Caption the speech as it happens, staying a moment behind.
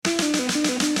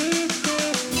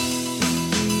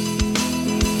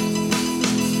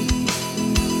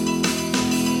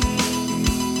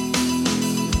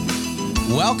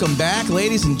Welcome back,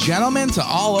 ladies and gentlemen, to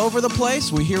All Over the Place.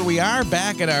 Here we are,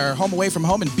 back at our home away from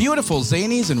home in beautiful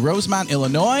Zanies in Rosemont,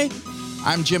 Illinois.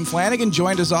 I'm Jim Flanagan,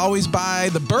 joined as always by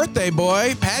the birthday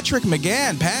boy, Patrick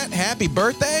McGann. Pat, happy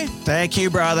birthday. Thank you,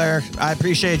 brother. I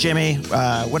appreciate it, Jimmy.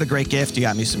 What a great gift. You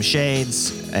got me some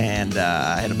shades, and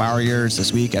I had to borrow yours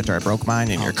this week after I broke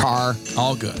mine in your car.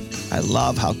 All good. I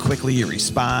love how quickly you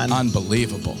respond.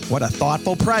 Unbelievable. What a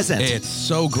thoughtful present. It's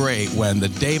so great when the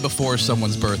day before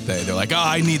someone's birthday, they're like, oh,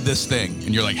 I need this thing.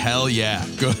 And you're like, hell yeah,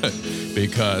 good,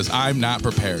 because I'm not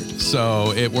prepared.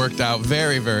 So it worked out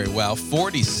very, very well.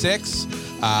 46,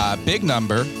 big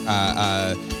number.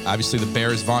 Obviously, the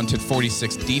Bears' vaunted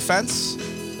 46 defense.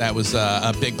 That was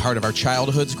a big part of our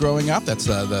childhoods growing up. That's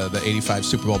the 85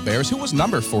 Super Bowl Bears. Who was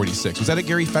number 46? Was that a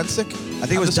Gary Fensick? I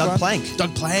think it was Doug Plank.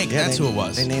 Doug Plank, yeah, that's who it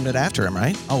was. They named it after him,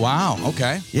 right? Oh, wow,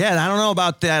 okay. Yeah, and I don't know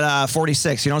about that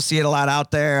 46. You don't see it a lot out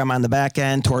there. I'm on the back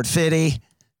end toward 50,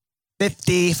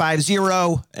 50, 50,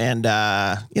 and,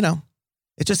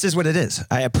 it just is what it is.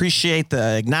 I appreciate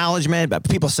the acknowledgement, but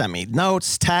people send me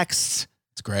notes, texts.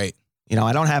 It's great.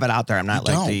 I don't have it out there. I'm not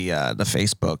You like the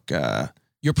Facebook.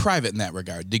 You're private in that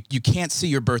regard. You can't see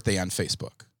your birthday on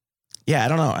Facebook. Yeah, I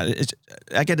don't know.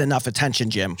 I get enough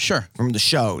attention, Jim. Sure. From the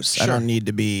shows. Sure. I don't need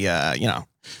to be,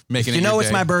 Making if it your it's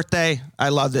day. my birthday, I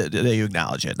love that you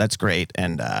acknowledge it. That's great.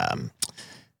 And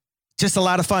just a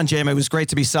lot of fun, Jim. It was great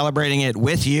to be celebrating it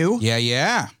with you.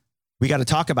 Yeah. We got to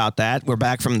talk about that. We're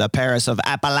back from the Paris of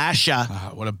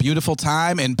Appalachia. What a beautiful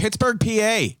time in Pittsburgh,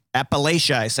 PA.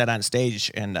 Appalachia, I said on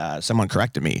stage, and someone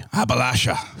corrected me.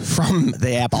 Appalachia. From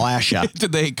the Appalachia.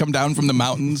 Did they come down from the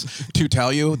mountains to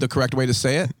tell you the correct way to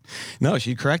say it? No,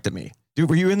 she corrected me.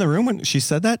 Dude, were you in the room when she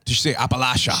said that? Did she say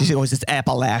Appalachia? She said, it's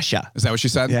Appalachia. Is that what she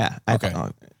said? Yeah. Okay.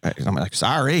 I'm like,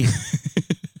 sorry.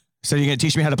 So you're going to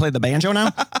teach me how to play the banjo now?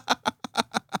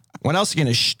 What else are you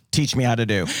going to teach me how to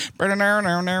do? A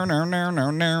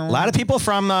lot of people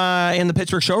from in the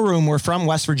Pittsburgh showroom were from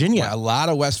West Virginia. A lot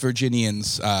of West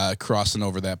Virginians crossing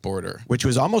over that border. Which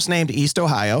was almost named East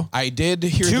Ohio. I did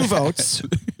hear 2 that. votes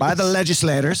by the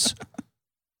legislators.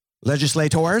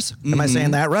 Legislators. Am I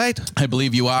saying that right? I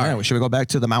believe you are. Yeah, should we go back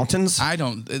to the mountains?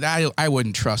 I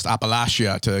wouldn't trust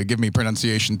Appalachia to give me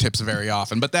pronunciation tips very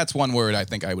often, but that's one word I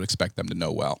think I would expect them to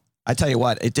know well. I tell you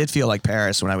what, it did feel like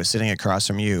Paris when I was sitting across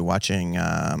from you watching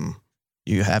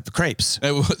you have the crepes.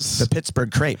 It was the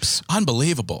Pittsburgh crepes.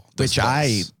 Unbelievable. Which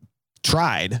I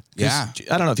tried. Yeah.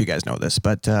 I don't know if you guys know this,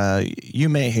 but you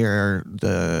may hear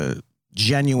the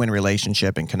genuine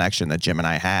relationship and connection that Jim and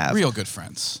I have. Real good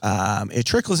friends. It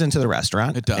trickles into the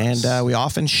restaurant. It does. And we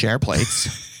often share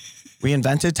plates. We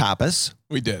invented tapas.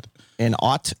 We did. In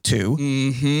aught 2.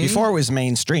 Mm-hmm. Before it was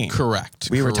mainstream. Correct.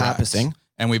 We were tapasing.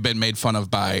 And we've been made fun of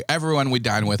by everyone we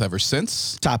dine with ever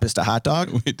since. Tapas to hot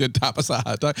dog. We did tapas to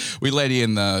hot dog. We lady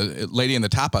in the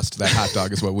tapas to that hot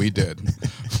dog is what we did.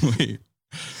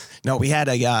 No, we had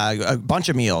a bunch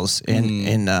of meals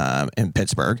in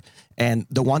Pittsburgh, and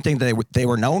the one thing that they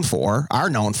are known for,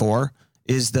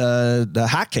 is the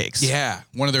hotcakes. Yeah,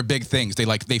 one of their big things.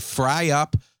 They fry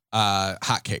up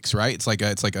hotcakes, right? It's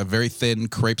like a very thin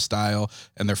crepe style,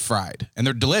 and they're fried, and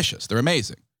they're delicious. They're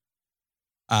amazing.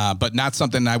 But not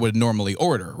something I would normally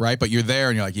order, right? But you're there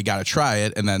and you're like, you got to try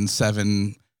it. And then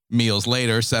 7 meals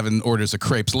later, 7 orders of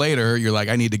crepes later, you're like,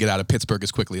 I need to get out of Pittsburgh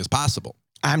as quickly as possible.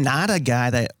 I'm not a guy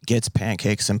that gets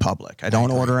pancakes in public. I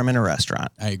don't order them in a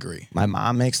restaurant. I agree. My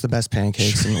mom makes the best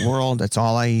pancakes in the world. That's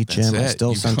all I eat, Jim. I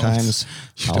still sometimes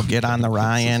I'll get on the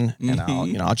Ryan and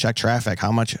I'll check traffic.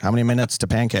 How many minutes to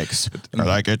pancakes? They're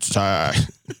like, it's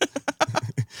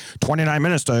 29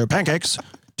 minutes to pancakes.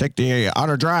 Take the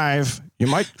outer drive. You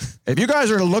might, if you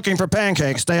guys are looking for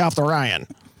pancakes, stay off the Ryan.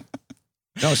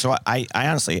 No, so I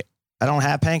honestly, I don't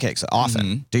have pancakes often.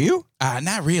 Mm-hmm. Do you?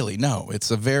 Not really. No,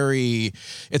 it's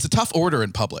a tough order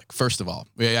in public. First of all,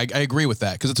 I agree with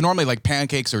that because it's normally like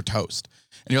pancakes or toast,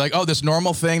 and you're like, oh, this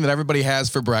normal thing that everybody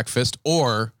has for breakfast,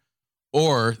 or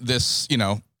this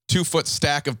 2-foot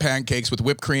stack of pancakes with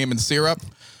whipped cream and syrup.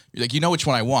 You're like, you know which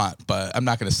one I want, but I'm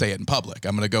not going to say it in public.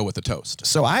 I'm going to go with the toast.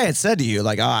 So I had said to you,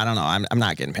 like, oh, I don't know, I'm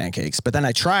not getting pancakes. But then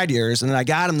I tried yours, and then I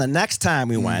got them the next time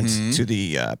we went to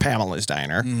the Pamela's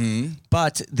Diner. Mm-hmm.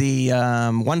 But the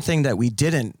one thing that we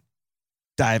didn't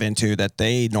dive into that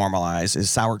they normalize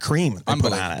is sour cream.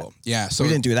 Unbelievable. Yeah. So we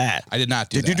didn't do that. I did not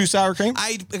do that. Did you do sour cream?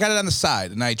 I got it on the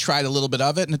side, and I tried a little bit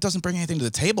of it, and it doesn't bring anything to the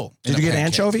table. Did you get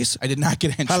anchovies? I did not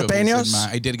get anchovies. Jalapenos?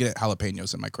 I did get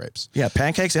jalapenos in my crepes. Yeah,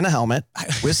 pancakes in a helmet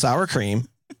with sour cream.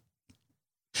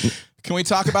 Can we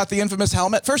talk about the infamous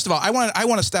helmet? First of all, I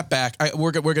want to step back.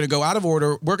 We're going to go out of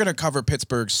order. We're going to cover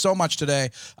Pittsburgh so much today.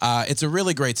 It's a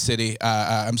really great city.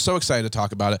 I'm so excited to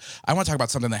talk about it. I want to talk about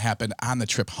something that happened on the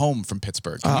trip home from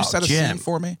Pittsburgh. Can you set a scene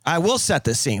for me? I will set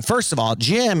the scene. First of all,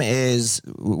 Jim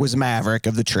was Maverick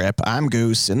of the trip. I'm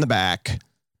Goose in the back.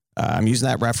 I'm using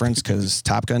that reference because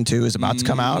Top Gun 2 is about to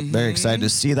come out. Very excited to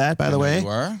see that, by the way. You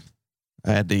are?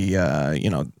 I had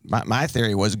my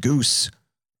theory was Goose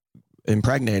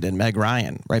impregnated Meg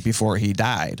Ryan right before he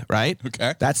died, right?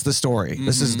 Okay. That's the story.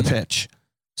 This is the pitch.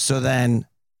 So then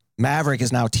Maverick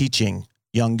is now teaching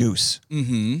young Goose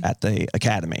at the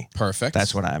academy. Perfect.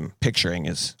 That's what I'm picturing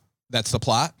is. That's the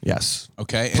plot? Yes.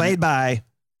 Okay. Played by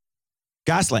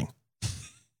Gosling.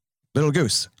 Little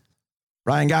Goose.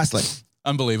 Ryan Gosling.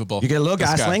 Unbelievable. You get a little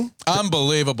Gosling.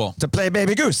 Unbelievable. To play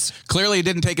Baby Goose. Clearly he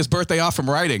didn't take his birthday off from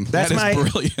writing. That is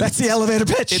brilliant. That's the elevator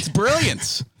pitch. It's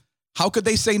brilliant. How could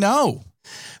they say no?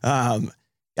 Are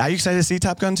you excited to see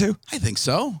Top Gun 2? I think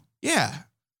so. Yeah.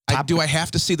 Do I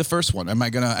have to see the first one? I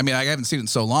haven't seen it in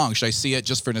so long. Should I see it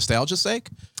just for nostalgia's sake?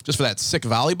 Just for that sick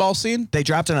volleyball scene? They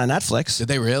dropped it on Netflix. Did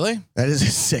they really? That is a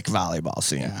sick volleyball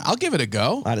scene. Yeah, I'll give it a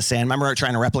go. A lot of sand. Remember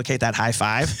trying to replicate that high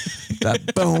five?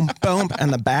 The boom, boom,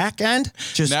 and the back end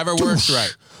just never works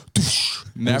right.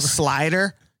 Never.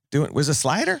 Slider. Was a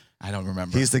Slider? I don't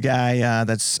remember. He's the guy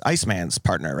that's Iceman's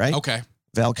partner, right? Okay.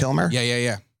 Val Kilmer.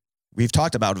 Yeah. We've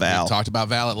talked about Val. We've talked about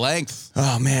Val at length.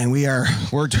 Oh man, we're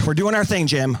doing our thing,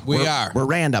 Jim. We're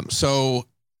random. So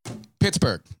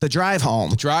Pittsburgh. The drive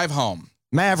home.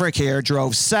 Maverick here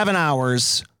drove 7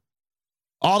 hours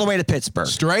all the way to Pittsburgh.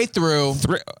 Straight through.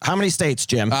 How many states,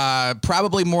 Jim?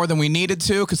 Probably more than we needed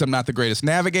to because I'm not the greatest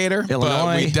navigator.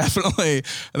 Illinois. But I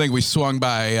think we swung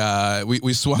by,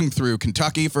 we swung through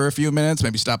Kentucky for a few minutes,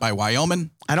 maybe stopped by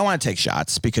Wyoming. I don't want to take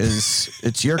shots because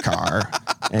it's your car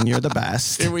and you're the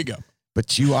best. Here we go.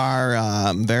 But you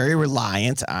are very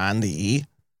reliant on the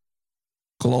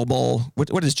global, what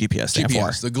does GPS stand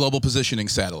for? The Global Positioning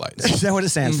Satellites. Is that what it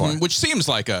stands for? Which seems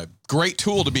like a great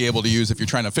tool to be able to use if you're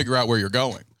trying to figure out where you're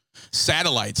going.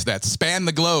 Satellites that span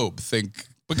the globe.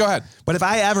 But go ahead. But if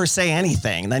I ever say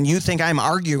anything, then you think I'm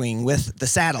arguing with the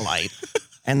satellite.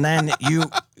 And then you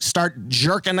start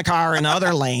jerking the car in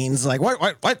other lanes. Like,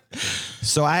 what?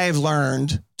 So I've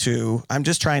learned I'm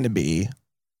just trying to be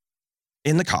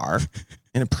in the car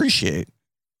and appreciate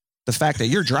the fact that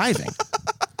you're driving.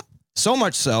 So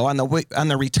much so on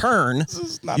the return,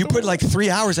 you put like 3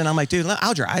 hours in. I'm like, dude,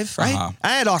 I'll drive, right? Uh-huh.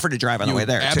 I had offered to drive on the way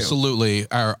there, absolutely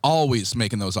are always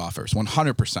making those offers,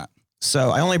 100%.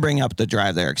 So I only bring up the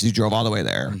drive there because you drove all the way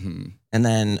there. And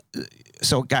then,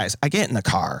 so guys, I get in the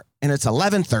car and it's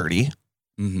 11:30.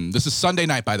 This is Sunday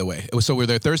night, by the way. So we're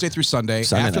there Thursday through Sunday.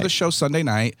 After the show Sunday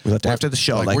night. We left after the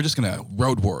show. Like we're just going to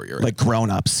road warrior. Like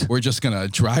grown-ups. We're just going to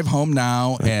drive home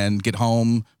now and get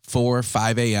home 4,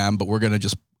 5 a.m. But we're going to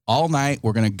just all night.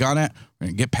 We're going to gun it. We're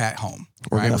going to get Pat home.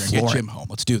 We're going to get Jim home.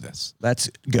 Let's do this. Let's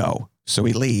go. So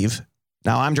we leave.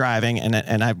 Now I'm driving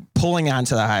and I'm pulling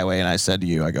onto the highway. And I said to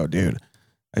you, I go, dude,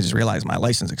 I just realized my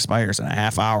license expires in a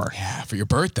half hour. Yeah, for your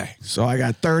birthday. So I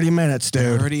got 30 minutes,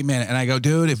 dude. 30 minutes. And I go,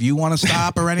 dude, if you want to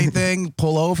stop or anything,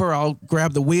 pull over. I'll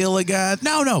grab the wheel again.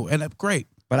 No. And great.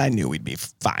 But I knew we'd be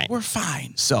fine. We're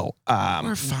fine. So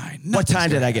we're fine. What time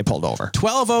did I get pulled over?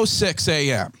 12:06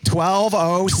 a.m.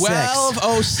 12:06.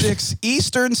 12:06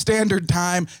 Eastern Standard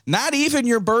Time. Not even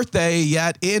your birthday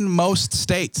yet in most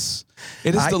states.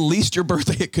 It is the least your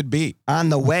birthday it could be. On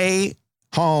the way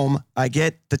home, I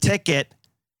get the ticket.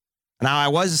 Now I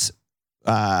was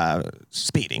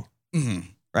speeding,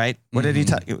 right? What did he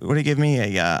What did he give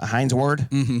me? A Heinz Ward?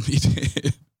 He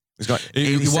did.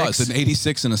 It was an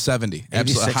 86 and a 70.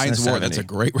 Absolutely, Heinz Ward. That's a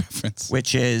great reference.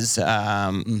 Which is,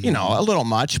 a little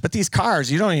much. But these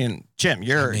cars, you don't even, Jim.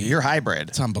 You're hybrid.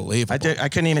 It's unbelievable. I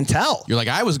couldn't even tell. You're like,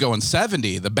 I was going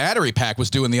 70. The battery pack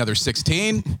was doing the other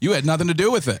 16. You had nothing to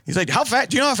do with it. He's like, how fast?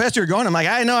 Do you know how fast you're going? I'm like,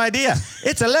 I had no idea.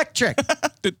 It's electric.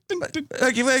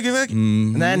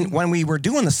 And then when we were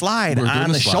doing the slide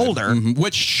on the shoulder,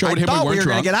 which showed him we were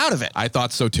going to get out of it. I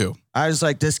thought so too. I was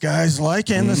like, this guy's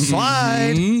liking the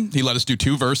slide. He let us do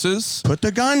 2 verses. Put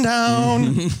the gun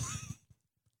down.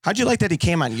 How'd you like that he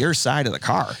came on your side of the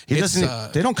car? He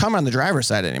doesn't. They don't come on the driver's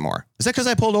side anymore. Is that because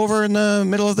I pulled over in the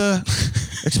middle of the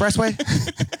expressway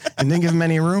and didn't give him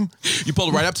any room? You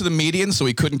pulled right up to the median so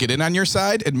he couldn't get in on your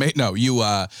side? I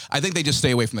think they just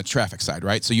stay away from the traffic side,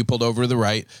 right? So you pulled over to the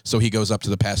right so he goes up to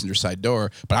the passenger side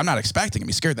door. But I'm not expecting him.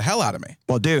 He scared the hell out of me.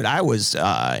 Well, dude, I was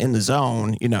in the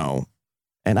zone,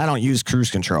 and I don't use cruise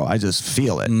control. I just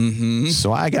feel it.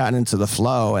 So I got into the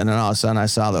flow, and then all of a sudden I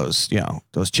saw those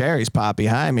cherries pop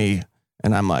behind me,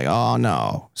 And I'm like, oh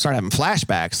no. Start having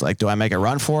flashbacks. Like, do I make a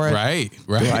run for it? Right.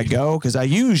 Do I go? Because I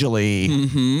usually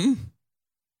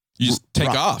You just take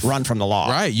off. Run from the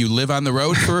law. Right. You live on the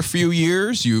road for a few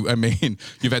years. You've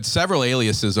had several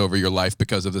aliases over your life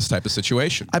because of this type of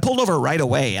situation. I pulled over right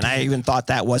away, and I even thought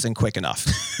that wasn't quick enough.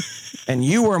 And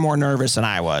you were more nervous than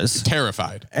I was.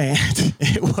 Terrified. And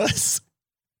it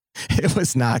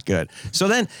was not good.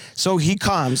 So he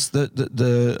comes,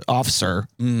 the officer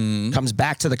comes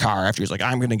back to the car after he's like,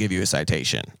 I'm going to give you a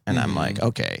citation. And I'm like,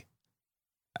 okay,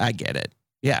 I get it.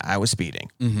 Yeah, I was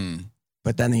speeding.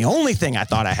 But then the only thing I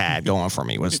thought I had going for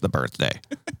me was the birthday.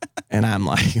 And I'm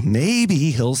like, maybe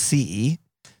he'll see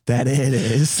that it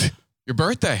is your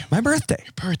birthday. My birthday.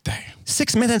 Your birthday.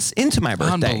 6 minutes into my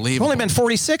birthday. Unbelievable. I've only been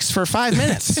 46 for 5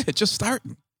 minutes. It's just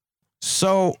starting.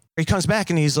 So he comes back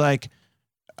and he's like,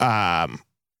 well,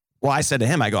 I said to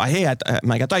him, I go, hey, I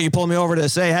thought you pulled me over to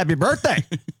say happy birthday.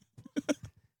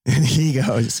 And he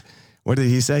goes, what did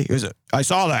he say? He goes, I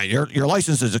saw that. Your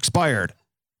license is expired.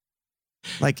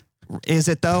 Like, is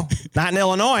it though? Not in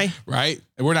Illinois. Right.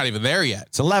 And we're not even there yet.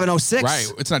 It's 11:06.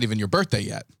 Right. It's not even your birthday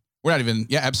yet. We're not even,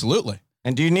 yeah, absolutely.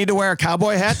 And do you need to wear a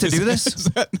cowboy hat to do this? Is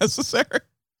that necessary?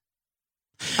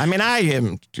 I mean, I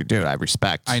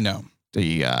respect. I know.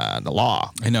 The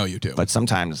law. I know you do. But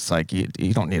sometimes it's like,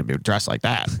 you don't need to be dressed like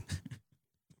that.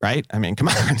 Right? I mean, come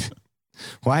on.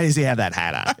 Why does he have that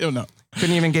hat on? I don't know.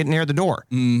 Couldn't even get near the door.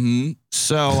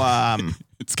 So,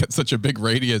 it's got such a big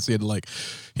radius. He had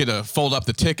to fold up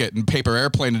the ticket and paper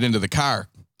airplane it into the car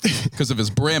because of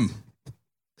his brim.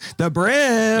 The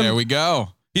brim. There we go.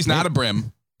 He's not a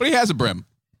brim, but he has a brim.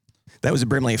 That was a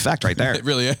Brimley effect right there. It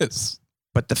really is.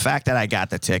 But the fact that I got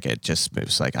the ticket just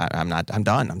was like, I'm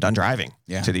done. I'm done driving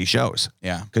to these shows.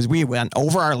 Yeah. Because we went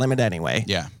over our limit anyway.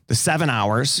 Yeah. The 7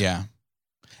 hours. Yeah.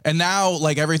 And now,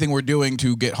 like, everything we're doing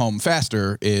to get home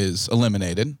faster is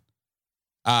eliminated.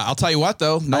 I'll tell you what,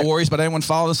 though. No worries about anyone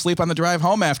falling asleep on the drive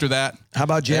home after that. How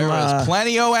about Jim? There was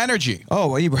plenty of energy. Oh,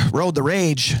 well, you rode the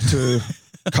rage to...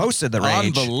 coasted the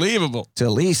rage. Unbelievable.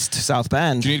 To Least, South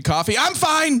Bend. Do you need coffee? I'm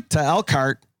fine. To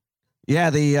Elkhart.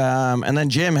 Yeah, and then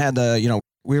Jim had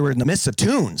we were in the midst of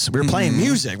tunes. We were playing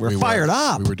music. We were fired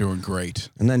up. We were doing great.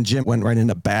 And then Jim went right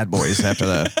into Bad Boys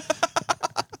after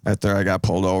after I got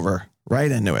pulled over.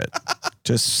 Right into it.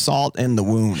 Just salt in the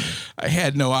wound. I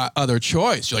had no other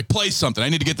choice. You're like, play something. I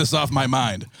need to get this off my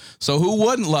mind. So who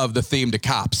wouldn't love the theme to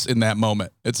Cops in that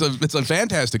moment? It's a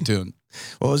fantastic tune.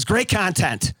 Well, it was great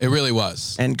content. It really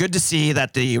was. And good to see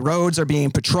that the roads are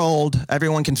being patrolled.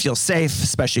 Everyone can feel safe,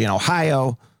 especially in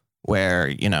Ohio, where,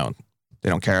 they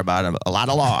don't care about a lot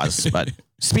of laws, but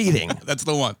speeding. That's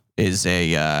the one. Is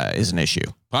an issue.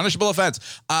 Punishable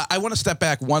offense. I want to step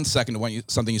back 1 second to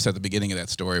something you said at the beginning of that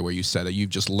story where you said that you've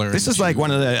just learned. This is like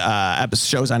one of the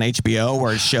shows on HBO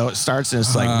where it starts and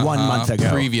it's like 1 month ago.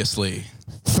 Previously.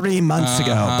 3 months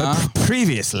ago. But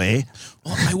previously.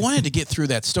 Well, I wanted to get through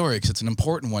that story because it's an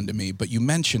important one to me, but you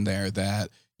mentioned there that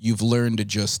you've learned to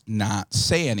just not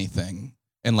say anything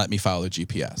and let me follow the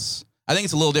GPS. I think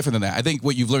it's a little different than that. I think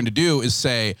what you've learned to do is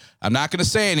say, I'm not going to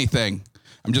say anything.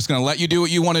 I'm just going to let you do what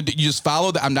you want to do. You just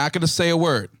follow that. I'm not going to say a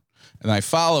word. And I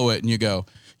follow it and you go,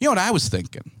 you know what I was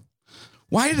thinking?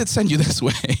 Why did it send you this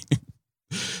way?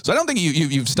 So I don't think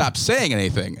you've stopped saying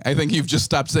anything. I think you've just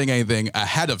stopped saying anything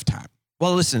ahead of time.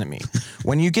 Well, listen to me.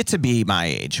 When you get to be my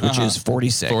age, which is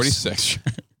 46. 46.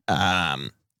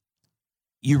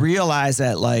 You realize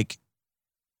that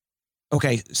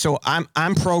okay, so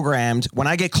I'm programmed. When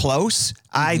I get close,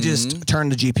 I just turn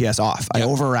the GPS off. Yep. I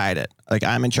override it. Like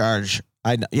I'm in charge.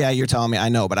 You're telling me I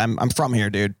know, but I'm from here,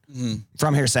 dude.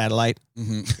 From here, satellite.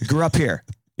 Grew up here.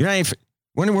 You're not even,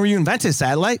 when were you invented,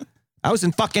 satellite? I was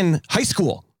in fucking high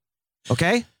school.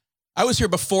 Okay? I was here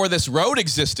before this road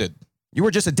existed. You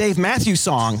were just a Dave Matthews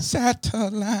song.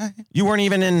 Satellite. You weren't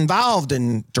even involved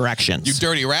in directions. You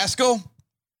dirty rascal.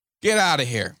 Get out of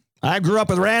here. I grew up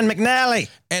with Rand McNally.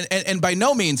 And by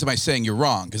no means am I saying you're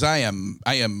wrong, because I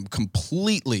am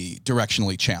completely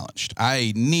directionally challenged.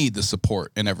 I need the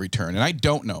support in every turn, and I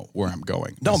don't know where I'm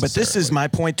going. No, but this is my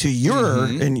point to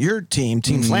your team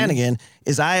Flanagan,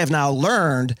 is I have now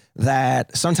learned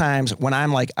that sometimes when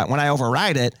I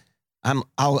override it,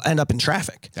 I'll end up in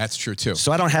traffic. That's true too.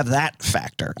 So I don't have that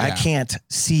factor. Yeah. I can't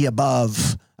see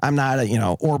above. I'm not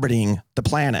orbiting the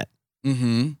planet,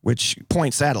 which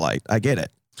point satellite. I get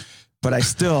it. But I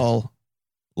still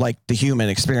like the human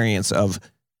experience of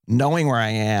knowing where I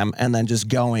am and then just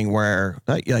going where,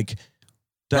 the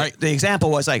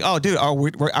example was like, oh, dude, are we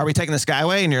taking the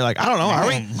Skyway? And you're like, I don't know, are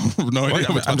we? No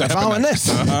idea. I'm following this.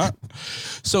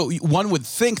 So one would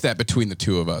think that between the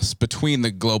two of us, between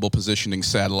the global positioning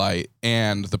satellite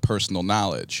and the personal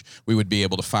knowledge, we would be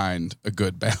able to find a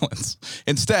good balance.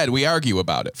 Instead, we argue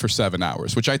about it for 7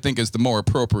 hours, which I think is the more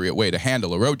appropriate way to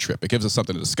handle a road trip. It gives us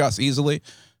something to discuss easily.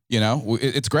 You know,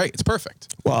 it's great. It's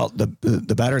perfect. Well,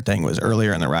 the better thing was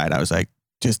earlier in the ride, I was like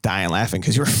just dying laughing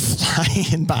because you were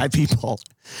flying by people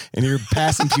and you're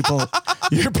passing people.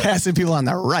 You're passing people on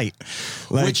the right,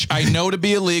 which I know to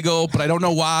be illegal, but I don't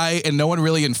know why, and no one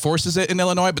really enforces it in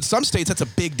Illinois. But some states, that's a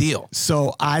big deal.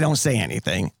 So I don't say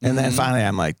anything, and then finally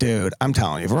I'm like, dude, I'm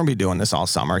telling you, if we're gonna be doing this all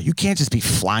summer, you can't just be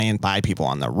flying by people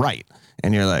on the right.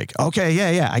 And you're like, okay,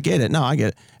 yeah, I get it. No, I get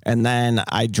it. And then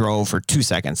I drove for 2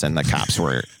 seconds, and the cops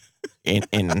were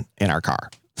in our car,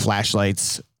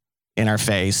 flashlights in our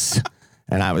face.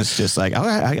 And I was just like,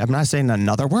 I'm not saying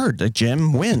another word.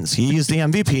 Jim wins. He's the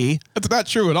MVP. That's not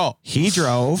true at all. He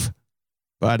drove.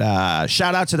 But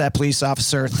shout out to that police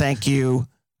officer. Thank you.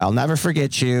 I'll never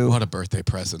forget you. What a birthday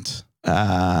present.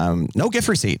 No gift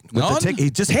receipt. With the ticket. He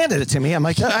just handed it to me. I'm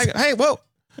like, hey, whoa.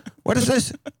 What is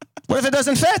this? What if it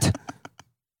doesn't fit?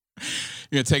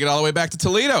 You're going to take it all the way back to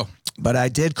Toledo. But I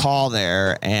did call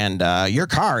there, and your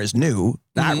car is new,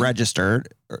 not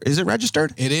registered. Is it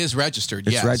registered? It is registered.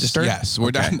 It's registered? Yes.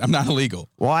 I'm not illegal.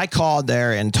 Well, I called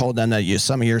there and told them that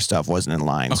some of your stuff wasn't in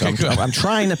line. Okay, so I'm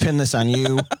trying to pin this on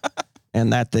you,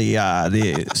 and that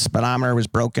the speedometer was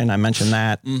broken. I mentioned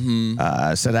that.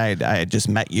 Said I had just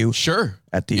met you. Sure.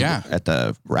 At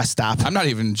the rest stop. I'm not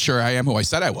even sure I am who I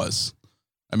said I was.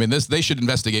 I mean, they should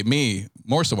investigate me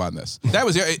more so on this. That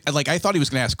was like, I thought he was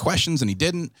going to ask questions and he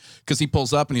didn't, because he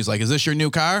pulls up and he's like, is this your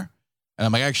new car? And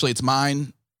I'm like, actually, it's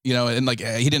mine. You know, and like,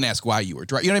 he didn't ask why you were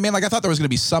driving. You know what I mean? Like, I thought there was going to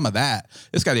be some of that.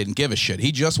 This guy didn't give a shit.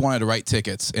 He just wanted to write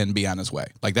tickets and be on his way.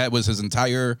 Like, that was his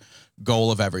entire goal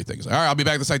of everything. He's like, all right, I'll be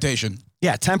back with the citation.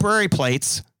 Yeah, temporary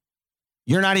plates.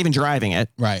 You're not even driving it.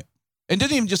 Right. And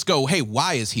didn't even just go, hey,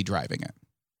 why is he driving it?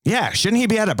 Yeah, shouldn't he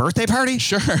be at a birthday party?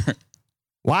 Sure.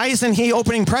 Why isn't he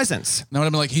opening presents? No,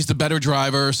 I'm like, he's the better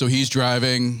driver, so he's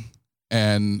driving.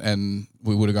 And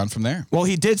we would have gone from there. Well,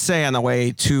 he did say on the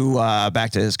way to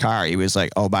back to his car, he was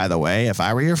like, oh, by the way, if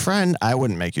I were your friend, I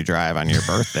wouldn't make you drive on your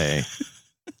birthday.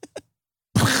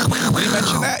 Did he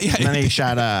mention that? Yeah. And then he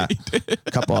shot a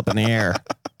couple up in the air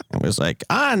and was like,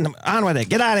 on with it.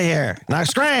 Get out of here. Now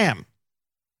scram.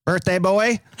 Birthday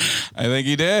boy. I think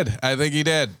he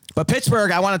did. But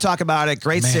Pittsburgh, I want to talk about it.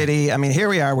 Great city. I mean, here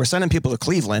we are. We're sending people to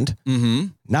Cleveland.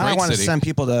 Now I want to send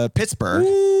people to Pittsburgh.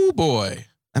 Ooh, boy.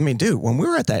 I mean, dude, when we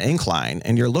were at that incline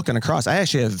and you're looking across, I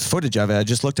actually have footage of it. I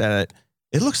just looked at it.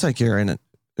 It looks like it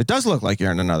does look like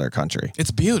you're in another country.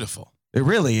 It's beautiful. It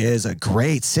really is a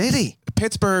great city.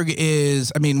 Pittsburgh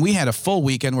is, I mean, we had a full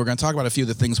weekend. We're going to talk about a few of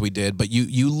the things we did, but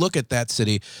you look at that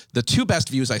city, the two best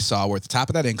views I saw were at the top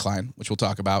of that incline, which we'll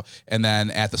talk about, and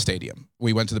then at the stadium.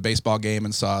 We went to the baseball game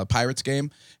and saw a Pirates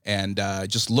game, and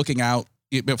just looking out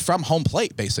from home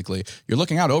plate, basically. You're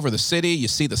looking out over the city. You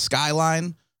see the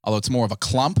skyline, although it's more of a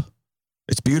clump.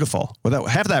 It's beautiful. Well,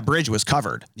 half of that bridge was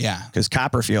covered. Yeah. Because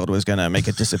Copperfield was going to make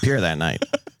it disappear that night.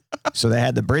 So they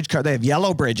had the bridge covered. They have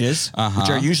yellow bridges, which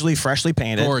are usually freshly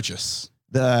painted. Gorgeous.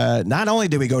 Not only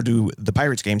did we go to the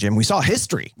Pirates game, Jim, we saw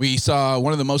history. We saw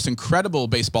one of the most incredible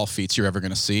baseball feats you're ever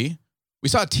going to see. We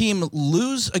saw a team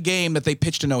lose a game that they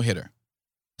pitched a no-hitter.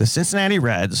 The Cincinnati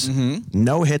Reds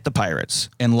no-hit the Pirates.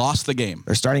 And lost the game.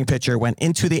 Their starting pitcher went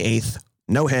into the eighth,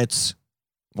 no hits,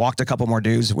 walked a couple more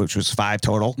dudes, which was 5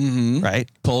 total, right?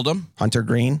 Pulled them. Hunter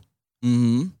Green.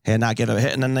 Had not get a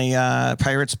hit, and then the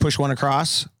Pirates push one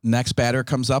across. Next batter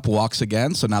comes up, walks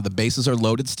again. So now the bases are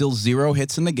loaded. Still 0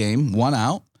 hits in the game, 1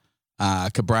 out.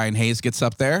 Brian Hayes gets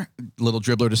up there, little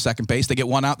dribbler to second base. They get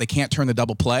 1 out. They can't turn the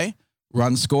double play.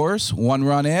 Run scores, 1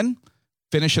 run in.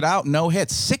 Finish it out, no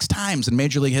hits. 6 times in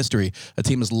Major League history, a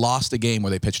team has lost a game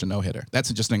where they pitched a no-hitter.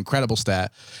 That's just an incredible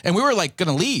stat. And we were like going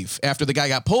to leave after the guy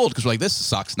got pulled because we're like, this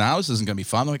sucks now. This isn't going to be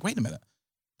fun. They're like, wait a minute.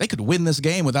 They could win this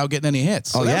game without getting any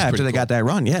hits. So after they got that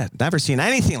run, never seen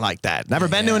anything like that. Never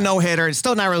been to a no-hitter. It's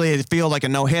still not really feel like a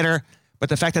no-hitter, but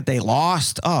the fact that they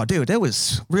lost, oh, dude, it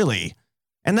was really.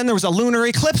 And then there was a lunar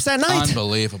eclipse that night.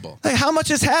 Unbelievable. Like, how much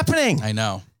is happening? I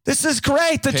know. This is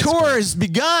great. The tour has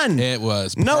begun. It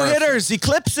was no-hitters,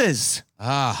 eclipses.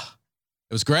 It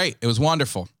was great. It was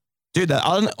wonderful. Dude,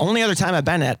 the only other time I've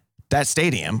been at that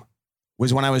stadium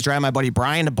was when I was driving my buddy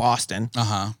Brian to Boston.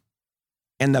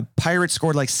 And the Pirates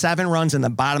scored like 7 runs in the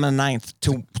bottom of the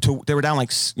 9th. They were down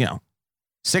like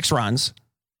 6 runs.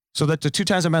 So that the 2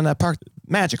 times I've been in that park,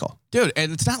 magical. Dude,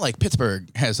 and it's not like Pittsburgh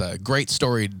has a great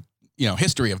storied,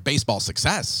 history of baseball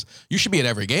success. You should be at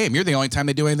every game. You're the only time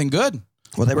they do anything good.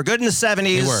 Well, they were good in the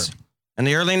 70s. They were. in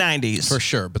the early 90s. For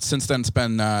sure. But since then,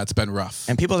 it's been rough.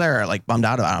 And people there are like bummed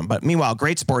out about them. But meanwhile,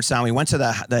 great sports town. We went to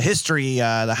the history,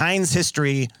 the Heinz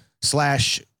History /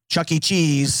 Chuck E.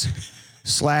 Cheese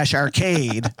 /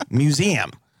 arcade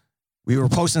museum. We were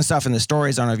posting stuff in the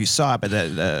stories. I don't know if you saw it, but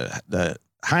the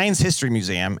Heinz History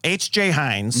Museum, H.J.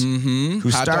 Heinz, who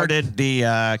started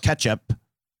the ketchup.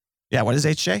 Yeah, what is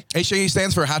H.J.? H.J.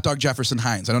 stands for Hot Dog Jefferson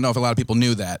Heinz. I don't know if a lot of people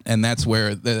knew that. And that's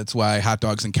why hot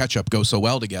dogs and ketchup go so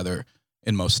well together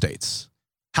in most states.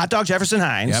 Hot Dog Jefferson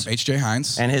Heinz. Yep, H.J.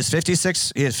 Heinz. And he has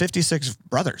 56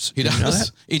 brothers. He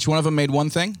does. Each one of them made one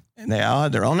thing. And they all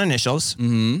had their own initials.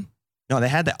 Mm-hmm. No, they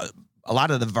had a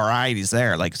lot of the varieties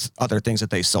there, like other things that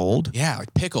they sold. Yeah,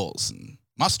 like pickles and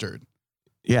mustard.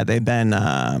 Yeah, they've been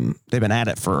at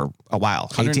it for a while.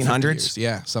 1800s. Years.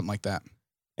 Yeah, something like that.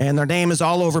 And their name is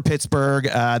all over Pittsburgh.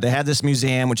 They had this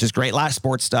museum, which is great. A lot of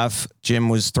sports stuff. Jim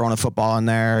was throwing a football in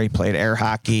there. He played air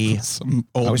hockey. Some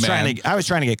old I was man.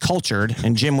 trying to get cultured,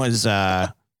 and Jim was.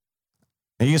 Are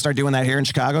you gonna start doing that here in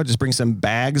Chicago? Just bring some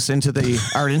bags into the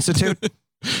Art Institute.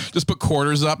 Just put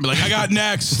quarters up and be like, I got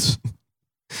next.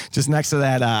 Just next to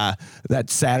that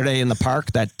Saturday in the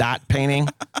park, that dot painting.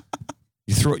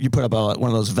 You put up one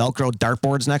of those Velcro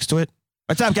dartboards next to it.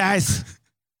 What's up, guys?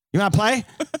 You want to play?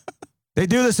 They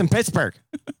do this in Pittsburgh.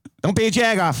 Don't be a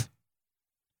jagoff.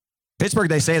 Pittsburgh,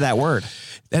 they say that word.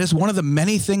 That is one of the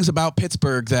many things about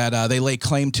Pittsburgh that they lay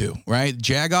claim to, right?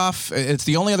 Jagoff, it's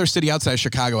the only other city outside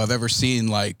Chicago I've ever seen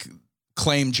like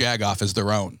claim Jagoff as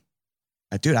their own.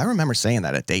 Dude, I remember saying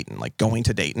that at Dayton, like going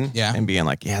to Dayton and being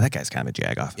like, yeah, that guy's kind of a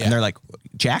jagoff. Yeah. And they're like,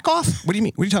 jack-off? What do you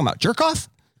mean? What are you talking about? Jerk-off?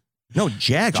 No,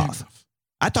 jagoff.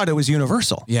 I thought it was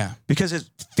universal. Yeah. Because it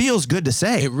feels good to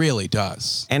say. It really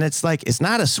does. And it's like, it's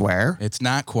not a swear. It's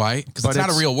not quite, because it's not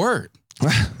a real word.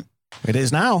 It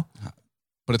is now.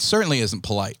 But it certainly isn't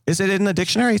polite. Is it in the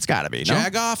dictionary? It's got to be, no?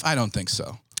 Jagoff? I don't think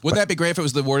so. Wouldn't that be great if it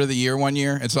was the word of the year one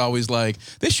year? It's always like,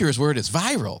 this year's word is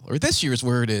viral, or this year's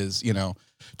word is,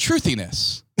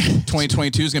 truthiness.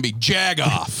 2022 is going to be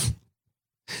jagoff.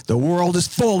 The world is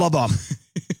full of them.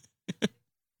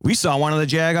 We saw one of the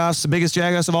jagoffs, the biggest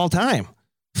jagoffs of all time.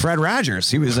 Fred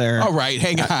Rogers. He was there. All right,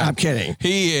 hang on. I'm kidding.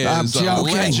 He is a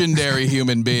legendary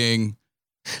human being.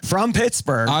 From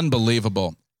Pittsburgh.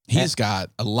 Unbelievable. He's got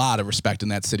a lot of respect in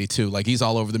that city, too. Like, he's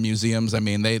all over the museums. I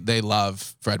mean, they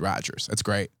love Fred Rogers. That's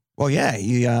great. Well, yeah.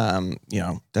 He,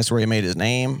 that's where he made his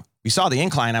name. We saw the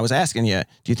incline. I was asking you,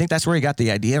 do you think that's where he got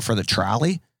the idea for the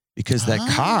trolley? Because the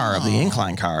car of the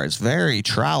incline car is very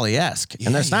trolley-esque.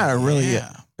 And that's not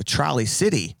a trolley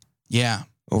city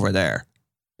over there.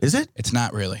 Is it? It's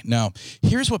not really. No.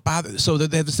 Here's what bothers. So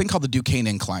they have this thing called the Duquesne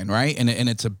Incline, right? And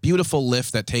it's a beautiful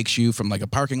lift that takes you from like a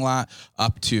parking lot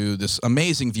up to this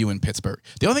amazing view in Pittsburgh.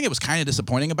 The only thing that was kind of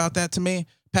disappointing about that to me,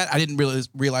 Pat, I didn't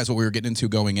realize what we were getting into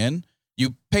going in.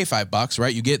 You pay $5,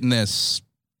 right? You get in this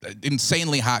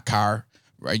insanely hot car,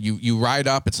 right? You ride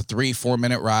up. It's a 3-4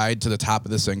 minute ride to the top of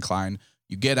this incline.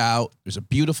 You get out. There's a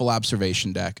beautiful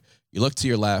observation deck. You look to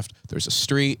your left. There's a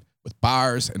street with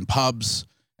bars and pubs.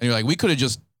 And you're like, we could have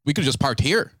just parked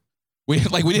here. We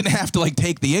didn't have to like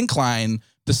take the incline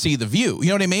to see the view. You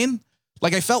know what I mean?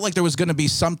 Like, I felt like there was going to be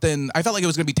something. I felt like it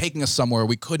was going to be taking us somewhere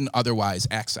we couldn't otherwise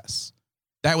access.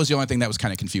 That was the only thing that was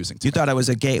kind of confusing to me. You thought it was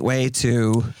a gateway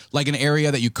to like an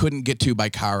area that you couldn't get to by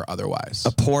car otherwise.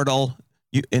 A portal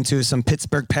into some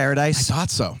Pittsburgh paradise? I thought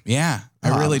so. Yeah,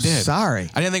 I really did. Sorry.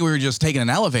 I didn't think we were just taking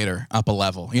an elevator up a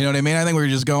level. You know what I mean? I think we were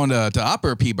just going to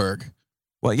Upper Peaburg.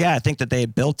 Well, yeah, I think that they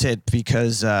built it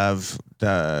because of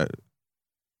the,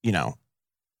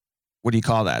 what do you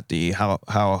call that?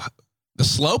 How the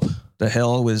slope? The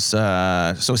hill was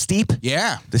so steep?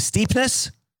 Yeah. The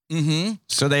steepness? Mm-hmm.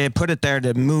 So they had put it there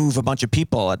to move a bunch of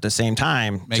people at the same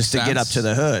time to get up to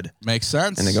the hood. Makes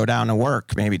sense. And to go down to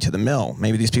work, maybe to the mill.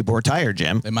 Maybe these people were tired,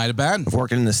 Jim. They might have been. Of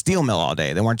working in the steel mill all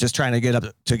day. They weren't just trying to get up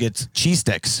to get cheese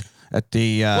sticks at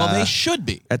the... well, they should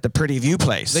be. At the Pretty View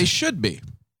place. They should be.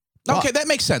 Okay, that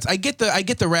makes sense. I get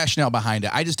the rationale behind it.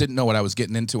 I just didn't know what I was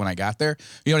getting into when I got there.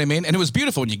 You know what I mean? And it was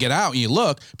beautiful when you get out and you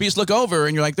look, but you just look over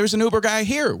and you're like, there's an Uber guy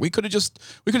here. We could have just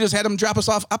had him drop us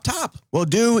off up top. Well,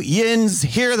 do yins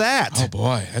hear that? Oh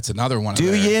boy, that's another one.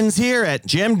 Do yins hear it?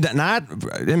 Jim not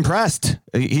impressed.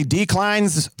 He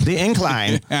declines the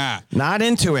incline. Not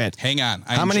into it. Hang on.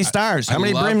 How many stars? How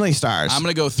many Brimley stars? I'm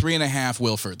going to go 3.5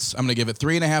 Wilfords. I'm going to give it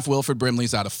 3.5 Wilford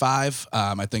Brimleys out of 5.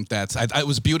 I think it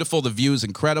was beautiful. The view is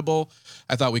incredible.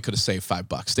 I thought we could have saved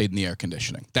 $5, stayed in the air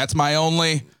conditioning. That's my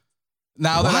only.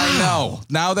 Now that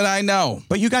I know.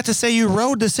 But you got to say you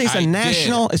rode this. It's a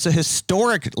national. It's a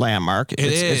historic landmark.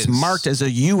 It's marked as a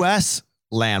U.S.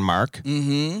 landmark.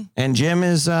 Mm-hmm. And Jim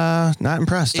is not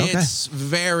impressed. Okay. It's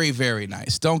very, very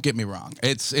nice. Don't get me wrong.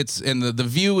 It's and the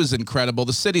view is incredible.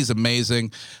 The city's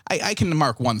amazing. I can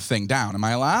mark one thing down. Am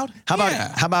I allowed? How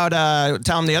about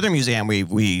tell him the other museum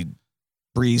we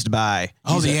breezed by?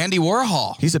 Oh, the Andy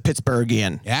Warhol. He's a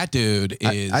Pittsburghian. That dude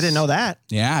is. I didn't know that.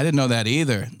 Yeah, I didn't know that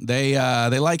either. They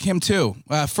like him too.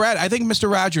 Fred, I think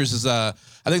Mr. Rogers is. I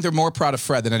think they're more proud of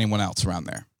Fred than anyone else around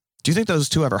there. Do you think those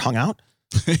two ever hung out?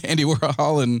 Andy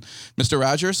Warhol and Mr.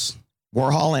 Rogers.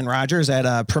 Warhol and Rogers at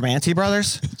Primanti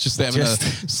Brothers. Just having a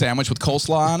sandwich with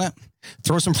coleslaw on it.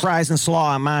 Throw some fries and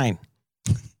slaw on mine.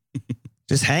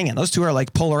 Just hanging. Those two are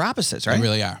like polar opposites, right? They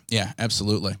really are. Yeah,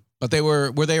 absolutely. But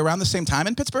were they around the same time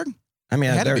in Pittsburgh? I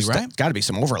mean, there's got to be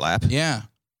some overlap. Yeah.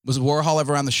 Was Warhol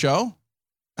ever on the show?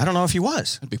 I don't know if he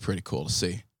was. That'd be pretty cool to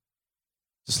see.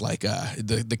 Just like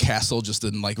the castle, just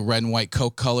in like red and white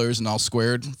Coke colors and all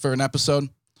squared for an episode.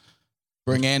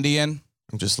 Bring Andy in.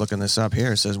 I'm just looking this up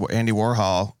here. It says Andy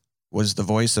Warhol was the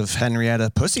voice of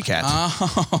Henrietta Pussycat.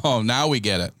 Oh, now we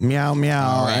get it. Meow,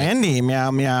 meow. Right. Andy,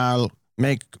 meow, meow.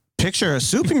 Make picture of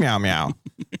Soupy, meow, meow.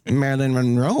 Marilyn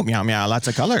Monroe, meow, meow. Lots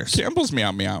of colors. Campbell's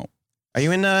meow, meow. Are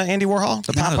you into Andy Warhol?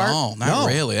 The Not pop at art? all. Not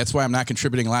really. That's why I'm not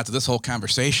contributing a lot to this whole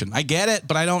conversation. I get it,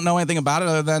 but I don't know anything about it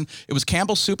other than it was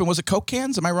Campbell's soup and was it Coke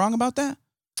cans? Am I wrong about that?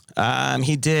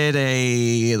 He did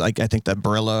I think the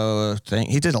Brillo thing.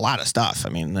 He did a lot of stuff. I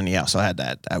mean, then he also had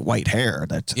that white hair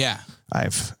that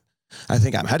I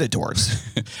think I'm headed towards.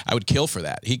 I would kill for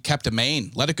that. He kept a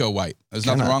mane. Let it go white. There's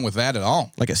nothing wrong with that at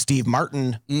all. Like a Steve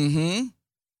Martin. Mm-hmm.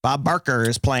 Bob Barker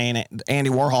is playing Andy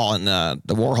Warhol in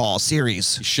the Warhol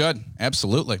series. He should.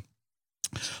 Absolutely.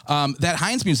 That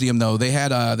Heinz Museum, though, they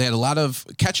had a lot of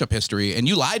ketchup history, and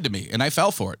you lied to me, and I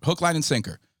fell for it. Hook, line, and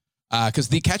sinker. Because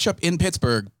the ketchup in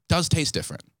Pittsburgh does taste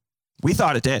different. We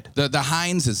thought it did. The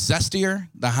Heinz is zestier.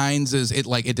 The Heinz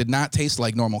it did not taste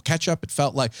like normal ketchup. It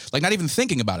felt like not even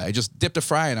thinking about it. I just dipped a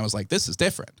fry and I was like, this is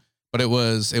different. But it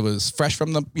was fresh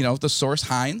from the source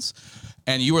Heinz.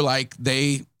 And you were like,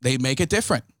 they make it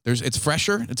different. It's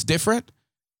fresher, it's different.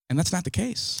 And that's not the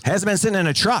case. Hasn't been sitting in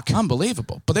a truck.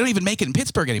 Unbelievable. But they don't even make it in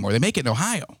Pittsburgh anymore. They make it in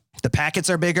Ohio. The packets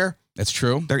are bigger. That's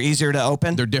true. They're easier to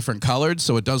open. They're different colored,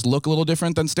 so it does look a little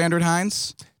different than standard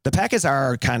Heinz. The packets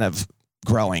are kind of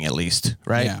growing, at least,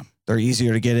 right? Yeah. They're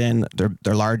easier to get in.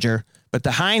 They're larger. But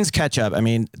the Heinz ketchup, I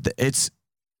mean, it's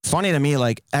funny to me.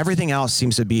 Like everything else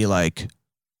seems to be like,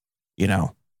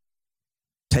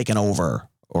 taken over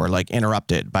or like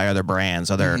interrupted by other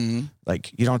brands.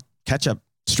 Like ketchup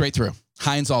Straight through.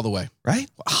 Heinz all the way. right?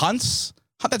 Hunt's?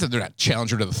 They're not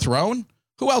challenger to the throne.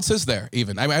 Who else is there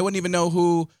even? I wouldn't even know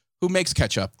who makes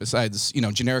ketchup besides,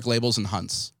 generic labels and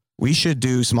Hunt's. We should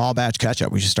do small batch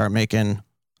ketchup. We should start making,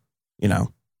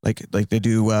 like they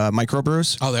do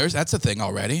microbrews. Oh, that's a thing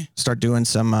already. Start doing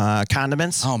some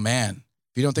condiments. Oh, man.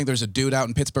 If you don't think there's a dude out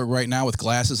in Pittsburgh right now with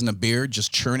glasses and a beard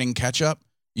just churning ketchup,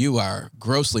 you are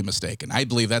grossly mistaken. I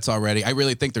believe that's already. I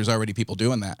really think there's already people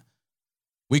doing that.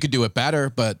 We could do it better,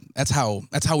 but that's how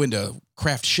into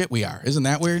craft shit we are. Isn't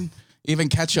that weird? Even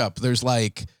ketchup, there's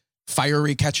like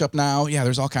fiery ketchup now. Yeah,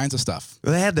 there's all kinds of stuff.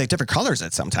 They had like different colors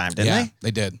at some time, didn't they?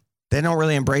 They did. They don't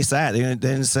really embrace that. They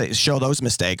didn't show those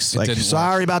mistakes. Like,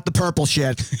 sorry about the purple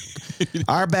shit.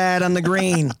 Our bad on the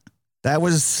green. That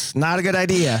was not a good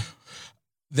idea.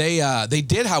 They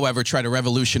did, however, try to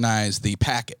revolutionize the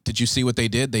packet. Did you see what they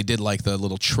did? They did like the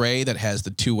little tray that has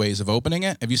the two ways of opening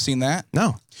it. Have you seen that?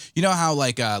 No. You know how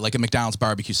like a McDonald's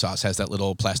barbecue sauce has that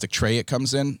little plastic tray it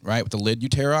comes in, right? With the lid you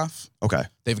tear off. Okay.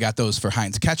 They've got those for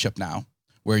Heinz ketchup now,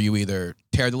 where you either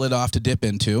tear the lid off to dip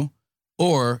into,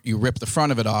 or you rip the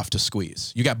front of it off to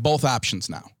squeeze. You got both options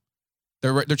now.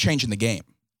 They're changing the game.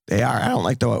 They are. I don't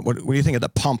like the. What do you think of the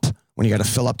pump when you got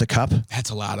to fill up the cup?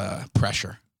 That's a lot of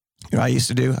pressure. You know what I used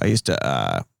to do? I used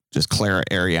to just clear an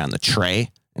area on the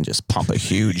tray and just pump a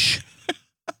huge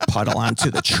puddle onto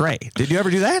the tray. Did you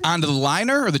ever do that? Onto the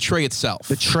liner or the tray itself?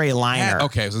 The tray liner.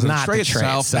 Okay, so the tray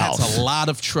itself, that's a lot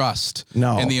of trust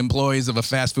in the employees of a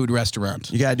fast food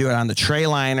restaurant. You got to do it on the tray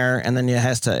liner, and then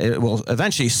it will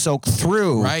eventually soak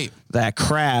through that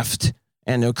craft,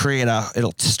 and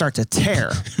it'll start to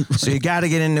tear. So you got to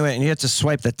get into it, and you have to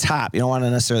swipe the top. You don't want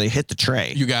to necessarily hit the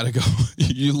tray. You got to go.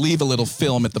 You leave a little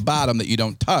film at the bottom that you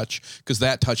don't touch, because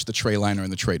that touched the tray liner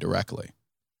and the tray directly.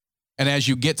 And as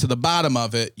you get to the bottom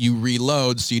of it, you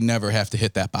reload so you never have to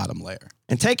hit that bottom layer.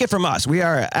 And take it from us. We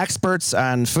are experts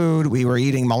on food. We were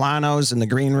eating Milanos in the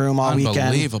green room all weekend.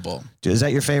 Unbelievable. Is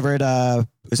that your favorite?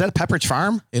 Is that a Pepperidge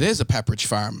Farm? It is a Pepperidge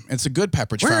Farm. It's a good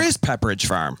Pepperidge Farm. Where is Pepperidge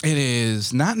Farm? It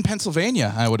is not in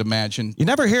Pennsylvania, I would imagine. You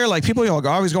never hear like people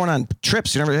always going on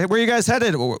trips. You never, hey, where you guys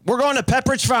headed? We're going to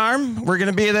Pepperidge Farm. We're going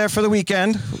to be there for the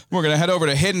weekend. We're going to head over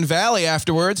to Hidden Valley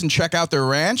afterwards and check out their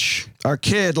ranch. Our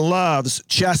kid loves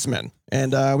chessmen,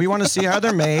 and we want to see how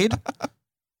they're made.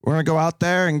 We're going to go out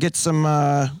there and get some,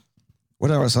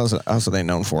 what else are they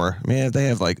known for? I mean, they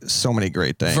have like so many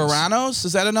great things. Verano's,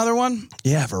 is that another one?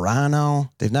 Yeah,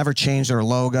 Verano. They've never changed their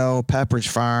logo. Pepperidge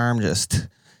Farm,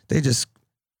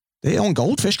 they own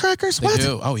goldfish crackers? They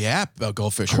do. Oh, yeah.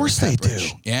 Goldfish. Of course they do.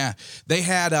 Yeah. They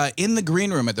had, in the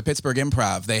green room at the Pittsburgh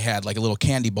Improv, they had like a little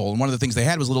candy bowl. And one of the things they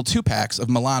had was little 2-packs of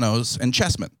Milanos and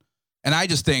chessmen. And I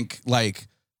just think, like,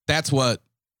 that's what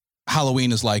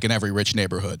Halloween is like in every rich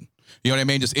neighborhood. You know what I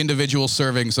mean? Just individual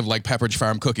servings of, like, Pepperidge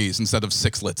Farm cookies instead of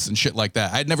sixlets and shit like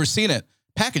that. I'd never seen it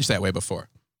packaged that way before.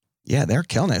 Yeah, they're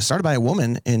killing it. It started by a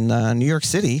woman in New York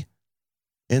City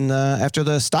after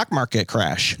the stock market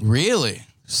crash. Really?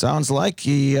 Sounds like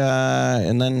he,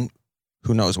 and then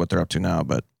who knows what they're up to now,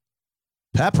 but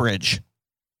Pepperidge.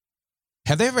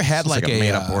 Have they ever had like a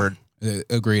made-up word?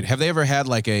 Agreed. Have they ever had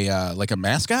like a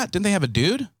mascot? Didn't they have a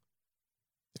dude?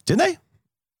 Did they?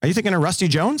 Are you thinking of Rusty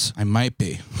Jones? I might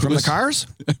be. From the Cars?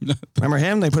 Remember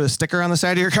him? They put a sticker on the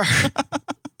side of your car.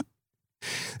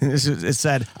 It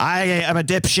said, I am a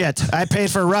dipshit. I paid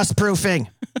for rust proofing.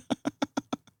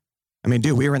 I mean,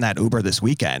 dude, we were in that Uber this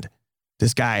weekend.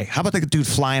 This guy, how about the dude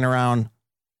flying around?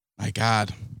 My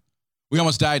God. We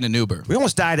almost died in an Uber. We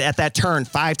almost died at that turn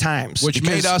 5 times. Which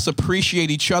made us appreciate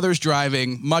each other's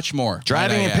driving much more.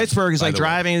 Driving in Pittsburgh is like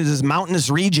driving in this mountainous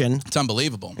region. It's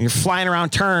unbelievable. And you're flying around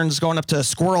turns, going up to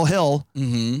Squirrel Hill.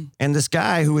 Mm-hmm. And this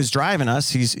guy who was driving us,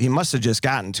 he must have just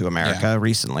gotten to America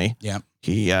recently. Yeah.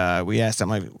 We asked him,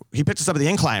 like, he picked us up at the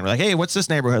incline. We're like, hey, what's this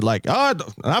neighborhood like? Oh,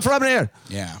 not from here.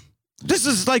 Yeah. This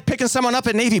is like picking someone up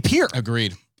at Navy Pier.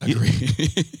 Agreed.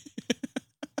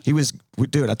 He was,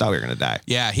 dude, I thought we were going to die.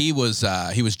 Yeah, he was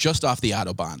just off the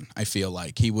Autobahn, I feel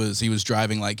like. He was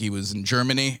driving like he was in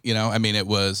Germany, you know? I mean, it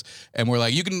was, and we're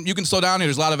like, you can slow down here.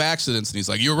 There's a lot of accidents. And he's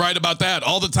like, you're right about that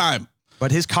all the time.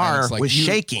 But his car was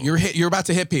shaking. You're about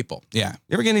to hit people. Yeah.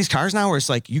 You ever get in these cars now where it's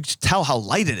like, you tell how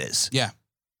light it is? Yeah.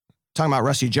 Talking about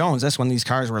Rusty Jones, that's when these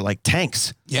cars were like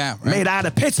tanks. Yeah. Right. Made out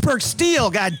of Pittsburgh steel,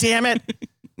 God damn it.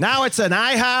 Now it's an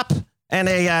IHOP and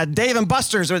a Dave &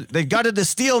 Buster's. They gutted the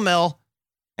steel mill,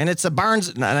 and it's a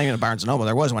Barnes, not even a Barnes & Noble.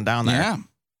 There was one down there. Yeah.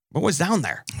 What was down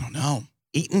there? I don't know.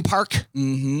 Eaton Park?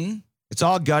 Mm-hmm. It's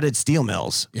all gutted steel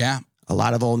mills. Yeah. A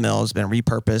lot of old mills been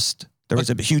repurposed. There was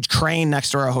a huge crane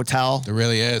next to our hotel. There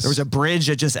really is. There was a bridge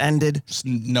that just ended. Just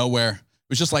nowhere. It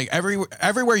was just like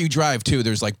everywhere you drive, too,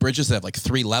 there's like bridges that have like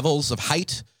 3 levels of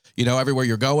height. You know, everywhere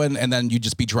you're going, and then you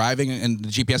just be driving, and the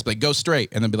GPS be like, go straight,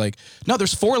 and then be like, no,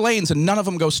 there's 4 lanes, and none of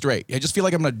them go straight. I just feel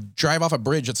like I'm going to drive off a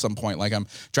bridge at some point, like I'm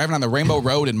driving on the Rainbow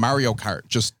Road in Mario Kart,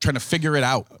 just trying to figure it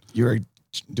out. You were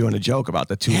doing a joke about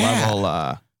the 2-level.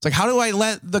 It's like, how do I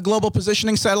let the global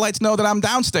positioning satellites know that I'm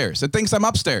downstairs? It thinks I'm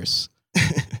upstairs.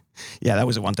 Yeah, that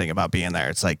was the one thing about being there.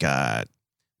 It's like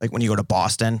when you go to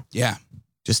Boston. Yeah.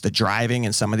 Just the driving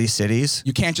in some of these cities.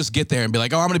 You can't just get there and be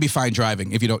like, oh, I'm going to be fine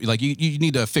driving. If you don't, like, you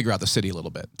need to figure out the city a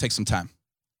little bit. Take some time.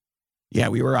 Yeah,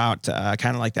 we were out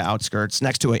kind of like the outskirts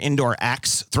next to an indoor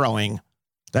axe throwing.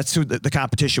 That's who the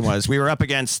competition was. We were up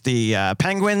against the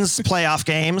Penguins playoff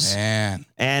games. Man.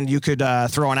 And you could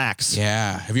throw an axe.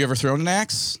 Yeah. Have you ever thrown an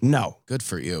axe? No. Good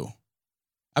for you.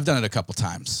 I've done it a couple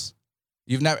times.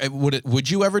 You've never, would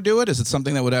you ever do it? Is it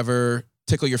something that would ever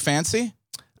tickle your fancy?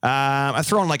 I've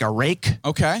thrown like a rake.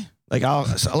 Okay. Like a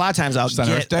lot of times I'll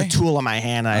get a tool in my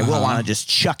hand and I will want to just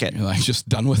chuck it. You're like just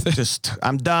done with it.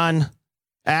 I'm done.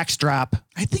 Axe drop.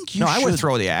 I think you should. I would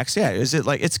throw the axe. Yeah. Is it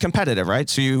like, it's competitive, right?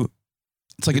 So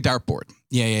it's like a dartboard.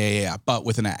 Yeah. But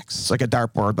with an axe. It's like a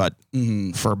dartboard, but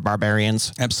for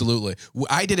barbarians. Absolutely.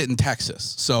 I did it in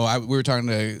Texas. So we were talking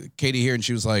to Katie here, and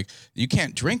she was like, you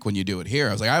can't drink when you do it here.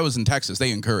 I was like, I was in Texas.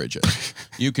 They encourage it.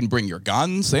 You can bring your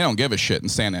guns. They don't give a shit in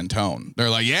San Antonio. They're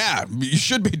like, yeah, you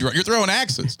should be drunk. You're throwing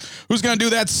axes. Who's going to do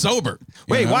that sober?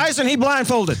 Wait, why isn't he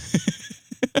blindfolded?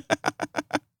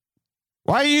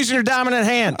 Why are you using your dominant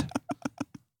hand?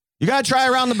 You got to try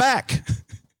around the back.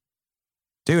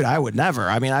 Dude, I would never.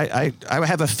 I mean, I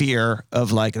have a fear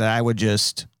of like that I would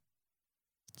just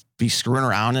be screwing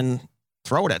around and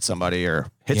throw it at somebody or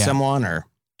hit someone or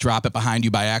drop it behind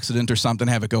you by accident or something,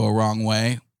 have it go a wrong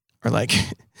way. Or like,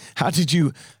 how'd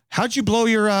you blow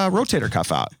your rotator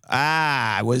cuff out?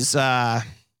 I was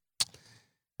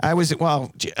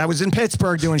in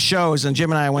Pittsburgh doing shows, and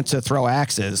Jim and I went to throw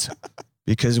axes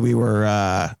because we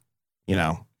were, we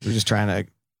were just trying to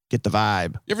get the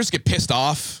vibe. You ever just get pissed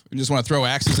off and just want to throw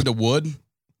axes into wood? Well,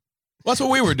 that's what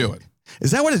we were doing.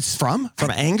 Is that what it's from?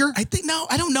 From anger? I think, no,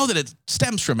 I don't know that it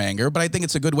stems from anger, but I think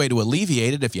it's a good way to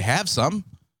alleviate it if you have some.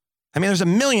 I mean, there's a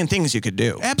million things you could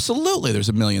do. Absolutely, there's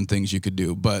a million things you could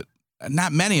do, but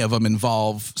not many of them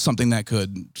involve something that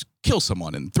could kill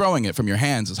someone and throwing it from your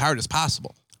hands as hard as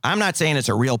possible. I'm not saying it's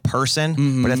a real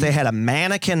person, but if they had a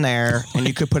mannequin there and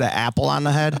you could put an apple on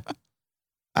the head,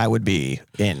 I would be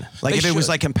in. Like if it was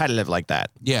like competitive like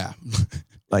that. Yeah.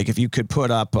 Like if you could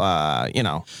put up, you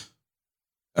know,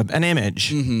 an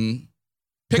image. Mm-hmm.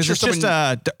 Because it's just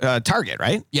a target,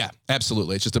 right? Yeah,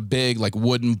 absolutely. It's just a big like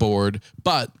wooden board.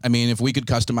 But I mean, if we could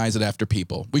customize it after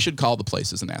people, we should call the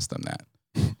places and ask them that.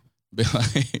 Be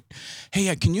like,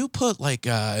 hey, can you put like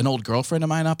an old girlfriend of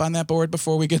mine up on that board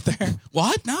before we get there?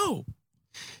 What? No.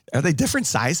 Are they different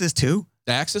sizes too?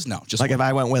 The axes? No. Just like one. if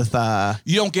I went with...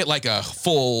 you don't get like a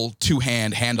full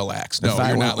two-hand handle axe. No,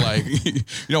 you're not like... you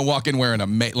don't walk in wearing a...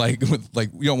 you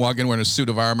don't walk in wearing a suit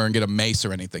of armor and get a mace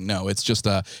or anything. No, it's just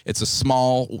it's a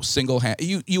small single hand.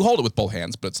 You hold it with both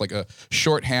hands, but it's like a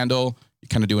short handle. You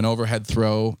kind of do an overhead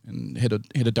throw and hit a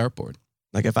dartboard.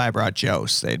 Like if I brought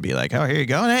Jose, they'd be like, oh, here you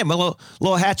go. Hey, a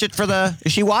little hatchet for the...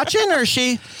 Is she watching or is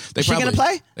she going to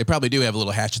play? They probably do have a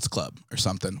little hatchets club or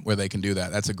something where they can do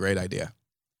that. That's a great idea.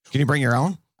 Can you bring your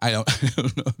own? I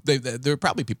don't know. There are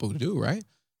probably people who do, right?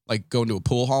 Like going to a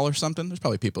pool hall or something. There's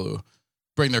probably people who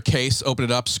bring their case, open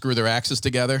it up, screw their axes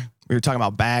together. We were talking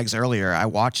about bags earlier. I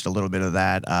watched a little bit of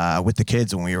that with the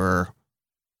kids when we were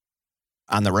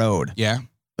on the road. Yeah.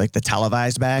 Like the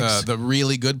televised bags. The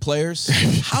really good players.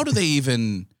 How do they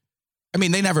even... I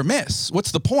mean, they never miss.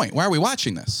 What's the point? Why are we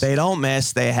watching this? They don't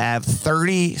miss. They have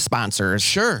 30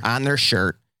 sponsors on their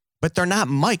shirt. But they're not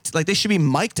mic'd. Like, they should be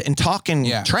mic'd and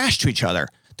talking trash to each other.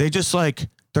 They're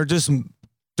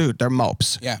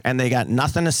mopes. Yeah. And they got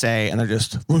nothing to say, and they're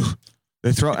just,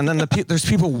 they throw, and then there's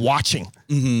people watching.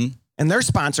 Mm-hmm. And they're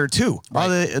sponsored, too. Right. All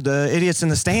the idiots in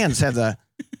the stands have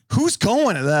who's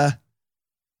going to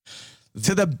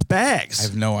the bags? I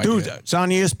have no idea. Dude, it's on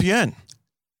ESPN.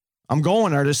 I'm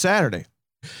going there this Saturday.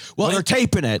 Well, they're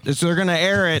taping it. So they're going to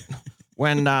air it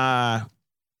when...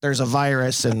 there's a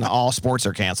virus and all sports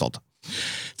are canceled.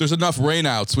 There's enough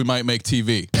rainouts, we might make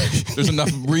TV. There's enough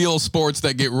real sports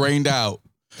that get rained out.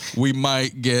 We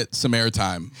might get some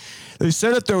airtime. They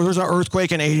said if there was an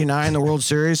earthquake in '89, the World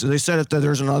Series. They said if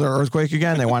there's another earthquake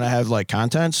again, they want to have like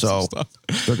content. So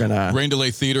they're going to... Rain delay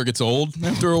theater gets old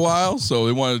after a while, so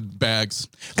they wanted bags.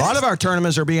 A lot of our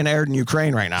tournaments are being aired in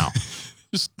Ukraine right now.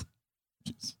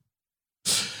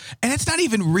 And it's not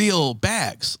even real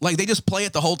bags. Like they just play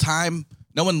it the whole time.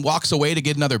 No one walks away to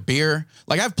get another beer.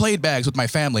 Like I've played bags with my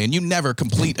family and you never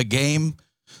complete a game.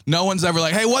 No one's ever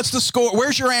like, hey, what's the score?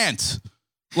 Where's your aunt?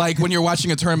 Like when you're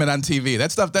watching a tournament on TV,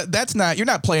 that stuff, that's not, you're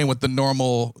not playing with the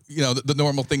normal, the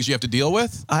normal things you have to deal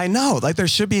with. I know. Like there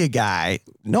should be a guy.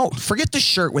 No, forget the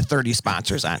shirt with 30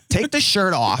 sponsors on. Take the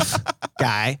shirt off,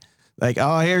 guy. Like,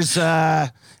 oh, here's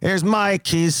Mike.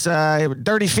 He's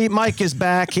Dirty Feet Mike is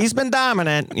back. He's been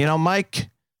dominant. Mike, a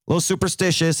little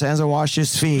superstitious, hasn't washed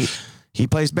his feet. He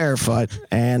plays barefoot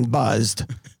and buzzed.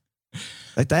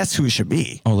 Like, that's who it should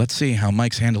be. Oh, let's see how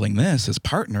Mike's handling this. His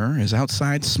partner is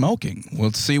outside smoking.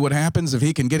 We'll see what happens if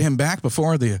he can get him back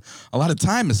before a lot of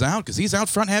time is out, because he's out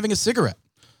front having a cigarette.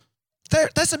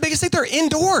 That's the biggest thing. They're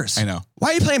indoors. I know.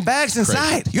 Why are you playing bags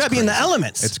inside? You got to be in the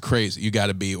elements. It's crazy. You got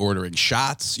to be ordering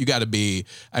shots. You got to be,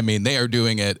 they are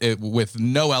doing it with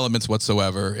no elements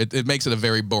whatsoever. It makes it a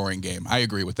very boring game. I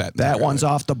agree with that. That one's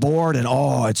off the board and,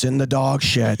 it's in the dog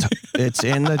shit. It's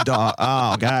in the dog.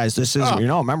 Oh, guys, this is,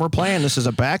 remember playing. This is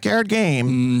a backyard game.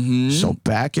 Mm-hmm. So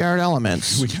backyard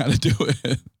elements. We got to do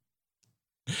it.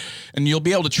 And you'll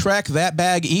be able to track that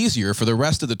bag easier for the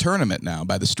rest of the tournament now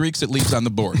by the streaks it leaves on the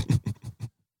board.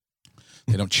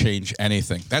 They don't change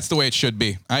anything. That's the way it should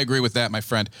be. I agree with that, my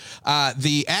friend.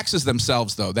 The axes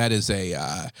themselves, though, that is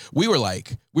we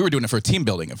were doing it for a team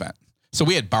building event. So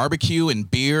we had barbecue and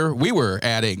beer. We were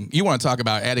you want to talk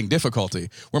about adding difficulty.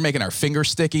 We're making our fingers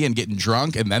sticky and getting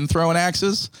drunk and then throwing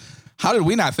axes. How did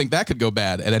we not think that could go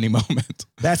bad at any moment?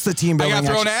 That's the team building. I got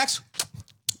to throw an axe.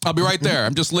 I'll be right there.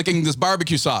 I'm just licking this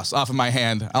barbecue sauce off of my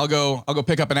hand. I'll go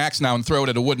pick up an axe now and throw it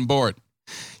at a wooden board.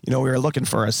 We were looking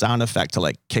for a sound effect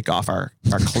to kick off our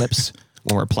clips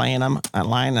when we're playing them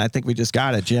online. And I think we just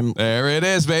got it, Jim. There it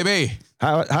is, baby.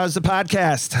 How's the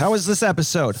podcast? How was this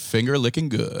episode? Finger licking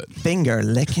good. Finger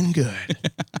licking good.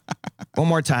 One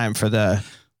more time for the...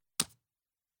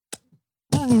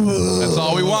 That's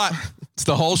all we want. It's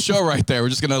the whole show right there. We're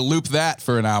just going to loop that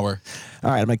for an hour. All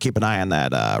right, I'm going to keep an eye on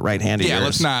that right hand of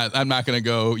yours. I'm not going to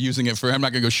go using it I'm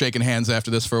not going to go shaking hands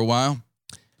after this for a while.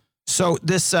 So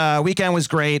this weekend was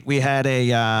great. We had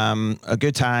a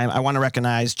good time. I want to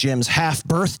recognize Jim's half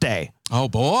birthday. Oh,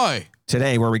 boy.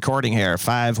 Today we're recording here,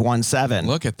 5/17.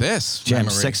 Look at this. Jim,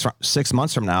 memory. 6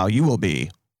 months from now, you will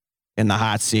be in the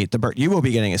hot seat. You will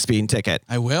be getting a speeding ticket.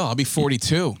 I will. I'll be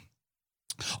 42.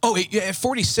 Oh, at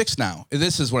 46 now.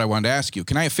 This is what I wanted to ask you.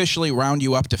 Can I officially round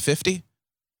you up to 50?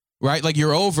 Right? Like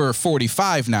you're over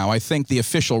 45 now. I think the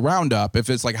official roundup, if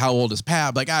it's like how old is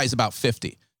Pab, like, he's about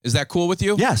 50. Is that cool with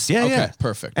you? Yes. Yeah. Okay, Yeah.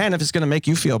 perfect. And if it's going to make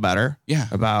you feel better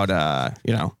about,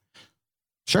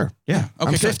 sure. Yeah.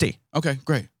 Okay, I'm 50. Okay,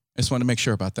 great. I just wanted to make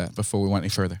sure about that before we went any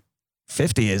further.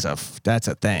 50 that's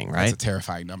a thing, right? That's a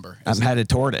terrifying number. I'm headed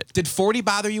toward it. Did 40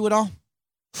 bother you at all?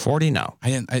 40, no.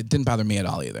 It didn't bother me at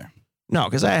all either. No,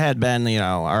 because I had been,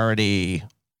 already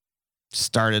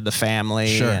started the family.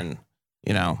 Sure. And,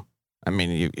 I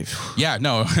mean, Yeah,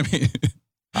 no, I mean,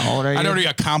 how old are you? I'd already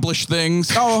accomplished things.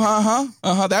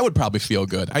 Oh, that would probably feel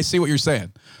good. I see what you're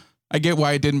saying. I get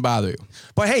why it didn't bother you.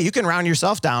 But hey, you can round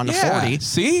yourself down to 40.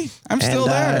 See? I'm still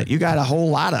there. You got a whole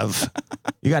lot of,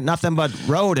 you got nothing but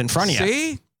road in front of you.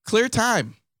 See? Clear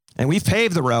time. And we've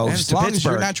paved the roads As to long Pittsburgh. as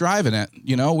you're not driving it,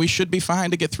 we should be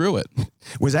fine to get through it.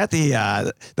 Was that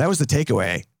that was the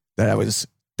takeaway that I was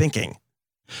thinking.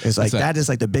 Is like, that is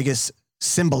like the biggest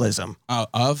symbolism.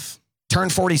 Of? Turn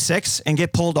 46 and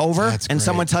get pulled over That's and great.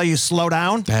 someone tell you slow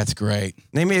down. That's great.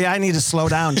 Maybe I need to slow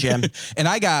down, Jim. And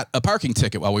I got a parking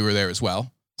ticket while we were there as well.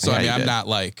 So, Yeah, I mean, you I'm did. not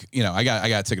like, I got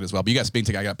a ticket as well. But you got a speeding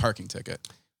ticket, I got a parking ticket.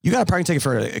 You got a parking ticket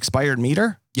for an expired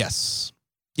meter? Yes.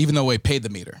 Even though we paid the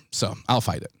meter. So I'll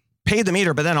fight it. Paid the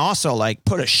meter, but then also like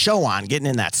put a show on getting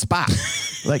in that spot.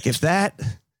 Like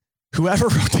whoever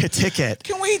wrote the ticket,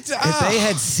 Can we? if they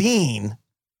had seen,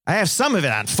 I have some of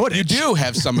it on footage. You do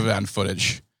have some of it on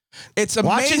footage. It's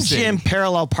amazing. Watching Jim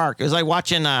parallel park. It was like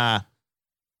watching,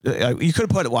 you could have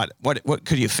put what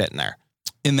could you fit in there?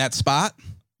 In that spot?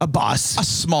 A bus. A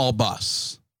small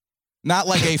bus. Not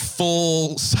like a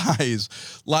full size,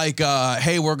 like,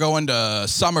 hey, we're going to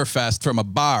Summerfest from a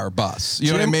bar bus.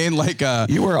 You know what I mean? Like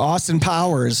You were Austin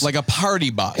Powers. a party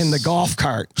bus. in the golf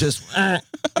cart. Just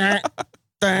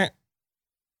like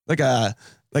a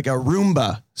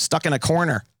Roomba stuck in a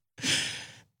corner.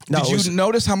 No, Did you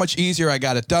notice how much easier I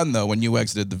got it done, though, when you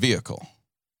exited the vehicle?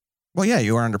 well, yeah,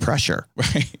 you were under pressure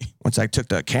Right. once I took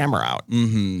the camera out.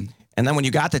 Mm-hmm. And then when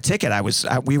you got the ticket,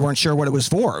 we weren't sure what it was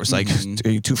for. It was like, are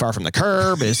you too far from the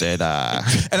curb? Is it,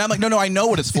 And I'm like, no, I know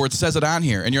what it's for. It says it on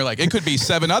here. And you're like, it could be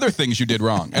 7 other things you did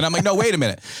wrong. And I'm like, no, wait a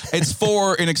minute. It's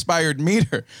for an expired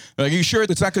meter. Like, are you sure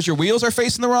it's not because your wheels are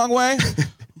facing the wrong way?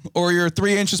 Or you're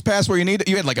 3 inches past where you need it?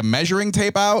 You had like a measuring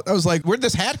tape out? I was like, where'd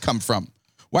this hat come from?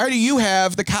 Why do you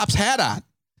have the cop's hat on?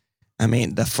 I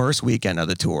mean, the first weekend of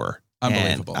the tour.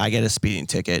 Unbelievable. And I get a speeding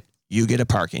ticket. You get a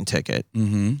parking ticket.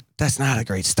 Mm-hmm. That's not a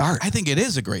great start. I think it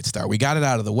is a great start. We got it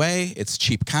out of the way. It's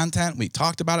cheap content. We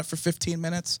talked about it for 15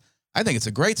 minutes. I think it's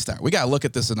a great start. We got to look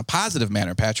at this in a positive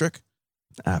manner, Patrick.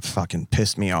 That fucking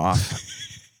pissed me off.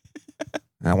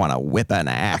 I want to whip an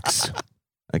axe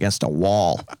against a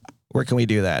wall. Where can we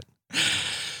do that?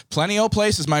 Plenty o'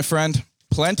 places, my friend.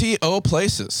 Plenty o'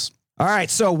 places. All right.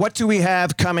 So what do we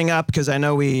have coming up? Because I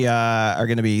know we are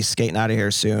going to be skating out of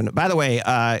here soon. By the way,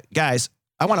 guys,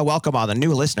 I want to welcome all the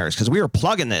new listeners because we were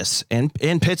plugging this in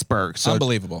Pittsburgh. So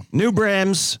Unbelievable. new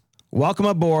Brims, welcome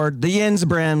aboard. The Yins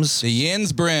Brims. The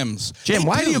Yins Brims. Jim, Hey,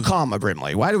 why do you dude. call them a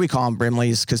Brimley? Why do we call them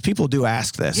Brimleys? Because people do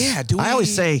ask this. Yeah, do I always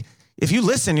we- say, if you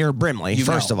listen, you're a Brimley, You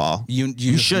first know. of all. You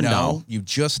just should know. You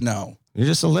just know. You're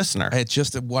just a listener. It's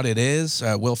just what it is.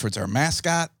 Wilford's our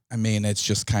mascot. I mean, it's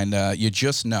just kind of, you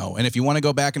just know. And if you want to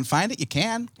go back and find it, you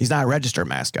can. He's not a registered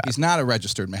mascot. He's not a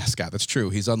registered mascot. That's true.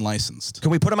 He's unlicensed.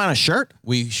 Can we put him on a shirt?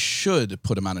 We should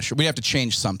put him on a shirt. We have to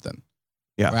change something.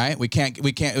 Yeah. Right? We're going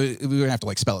to have to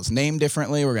like spell his name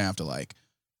differently. We're going to have to like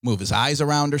move his eyes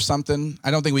around or something.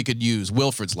 I don't think we could use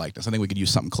Wilford's likeness. I think we could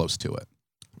use something close to it.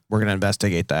 We're going to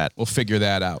investigate that. We'll figure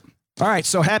that out. All right.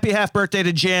 So happy half birthday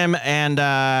to Jim. And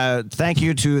thank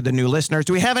you to the new listeners.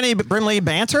 Do we have any Brimley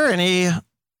banter?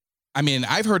 I mean,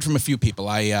 I've heard from a few people.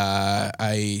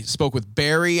 I spoke with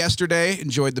Barry yesterday.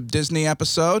 Enjoyed the Disney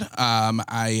episode.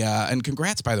 And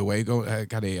congrats, by the way.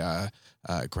 Got a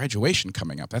graduation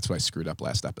coming up. That's what I screwed up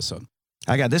last episode.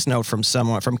 I got this note from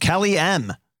Kelly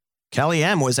M. Kelly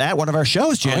M was at one of our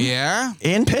shows, Jim. Oh yeah,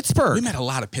 In Pittsburgh. we met a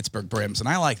lot of Pittsburgh Brims, and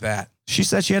I like that. She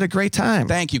said she had a great time.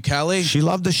 Thank you, Kelly. She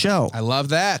loved the show. I love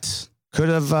that. Could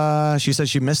have, she said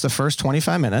she missed the first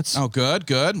 25 minutes. Oh, good.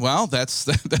 Well,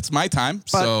 that's my time.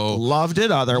 But So loved it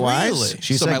otherwise. really,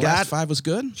 She so said my last 5 was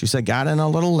good. She said got in a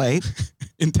little late.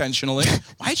 Intentionally.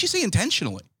 Why did you say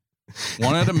intentionally?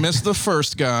 Wanted to miss the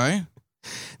first guy.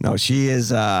 No, she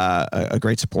is a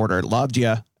great supporter. Loved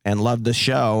you. and loved the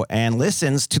show and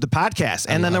listens to the podcast.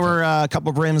 And then there were a couple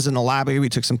of brims in the lobby we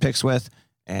took some pics with,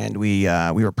 and we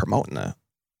were promoting the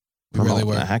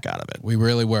heck out of it. We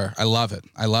really were. I love it.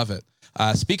 I love it.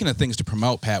 Speaking of things to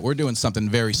promote, Pat, we're doing something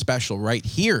very special right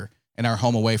here in our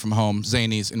home away from home,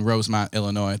 Zanies in Rosemont,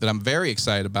 Illinois, that I'm very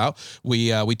excited about.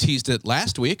 We teased it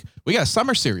last week. We got a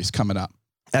summer series coming up.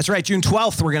 That's right. June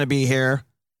 12th, we're going to be here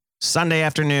Sunday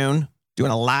afternoon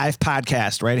doing a live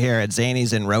podcast right here at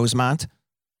Zanies in Rosemont.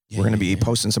 We're going to be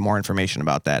posting some more information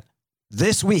about that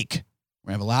this week. We're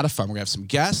going to have a lot of fun. We're going to have some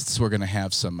guests. We're going to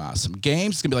have some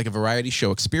games. It's going to be like a variety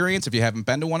show experience. If you haven't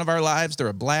been to one of our lives, they're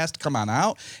a blast. Come on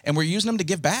out. And we're using them to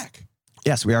give back.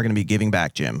 Yes, we are going to be giving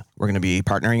back, Jim. We're going to be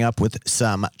partnering up with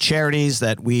some charities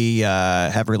that we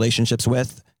have relationships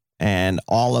with. And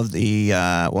all of the,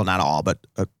 well, not all, but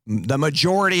the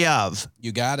majority of.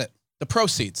 You got it. The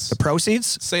proceeds. The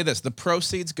proceeds? Say this. The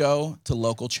proceeds go to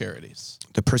local charities.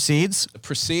 The proceeds? The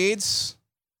proceeds.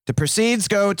 The proceeds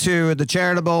go to the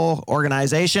charitable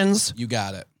organizations. You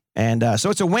got it. And so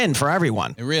it's a win for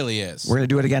everyone. It really is. We're going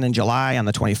to do it again in July on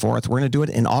the 24th. We're going to do it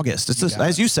in August. It's,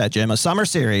 as you said, Jim, a summer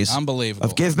series. Unbelievable.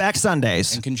 Of Give Back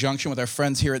Sundays. In conjunction with our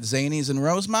friends here at Zanies in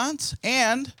Rosemont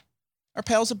and our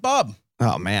pals at Bub.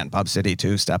 Oh, man. Bub City,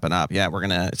 too, stepping up. Yeah,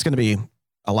 it's going to be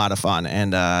a lot of fun.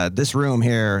 And this room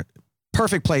here,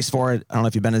 perfect place for it. I don't know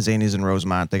if you've been to Zanies in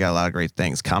Rosemont. They got a lot of great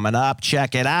things coming up.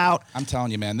 Check it out. I'm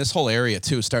telling you, man, this whole area,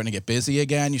 too, is starting to get busy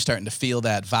again. You're starting to feel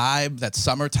that vibe, that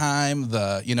summertime,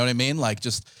 you know what I mean? Like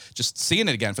just seeing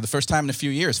it again for the first time in a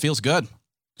few years. Feels good.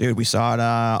 Dude, we saw it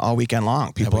all weekend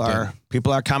long. People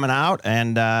are coming out,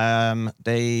 and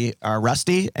they are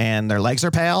rusty, and their legs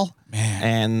are pale. Man.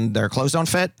 And their clothes don't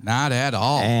fit. Not at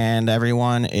all. And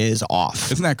everyone is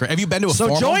off. Isn't that great? Have you been to a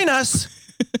formal? So join us.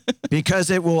 Because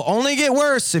it will only get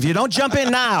worse if you don't jump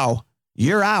in now.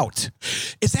 You're out.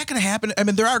 Is that going to happen? I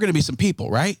mean, there are going to be some people,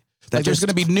 right? Like there's going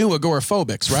to be new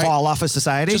agoraphobics, right? Fall off of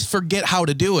society. Just forget how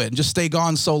to do it and just stay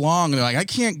gone so long. And they're like, I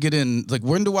can't get in. Like,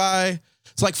 when do I?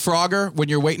 It's like Frogger when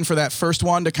you're waiting for that first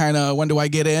one to kind of, when do I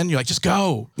get in? You're like, just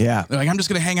go. Yeah. They're like, I'm just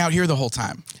going to hang out here the whole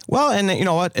time. Well, and you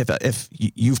know what? If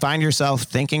you find yourself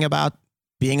thinking about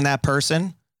being that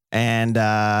person and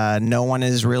no one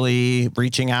is really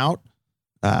reaching out,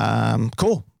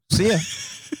 cool. See ya.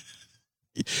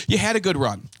 You had a good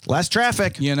run. Less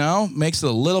traffic. You know, makes it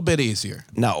a little bit easier.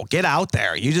 No, get out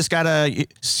there. You just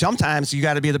sometimes you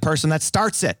gotta be the person that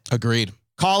starts it. Agreed.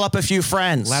 Call up a few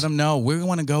friends. Let them know. We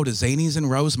want to go to Zanies in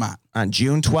Rosemont. On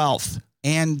June 12th.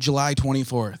 And July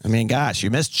 24th. I mean, gosh, you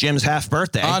missed Jim's half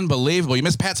birthday. Unbelievable. You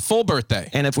missed Pat's full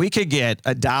birthday. And if we could get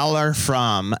 $1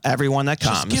 from everyone that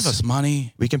comes. Just give us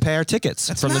money. We can pay our tickets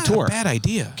from the tour. That's not a bad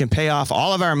idea. We can pay off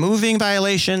all of our moving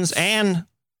violations and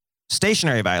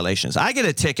stationary violations. I get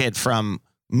a ticket from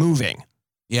moving.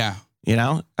 Yeah. You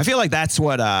know, I feel like that's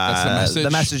what the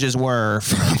messages were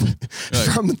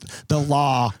from the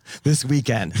law this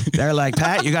weekend. They're like,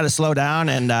 Pat, you got to slow down,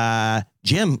 and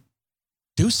Jim,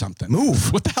 do something.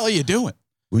 Move. What the hell are you doing?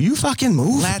 Will you fucking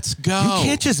move? Let's go. You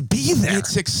can't just be there.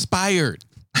 It's expired.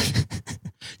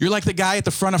 You're like the guy at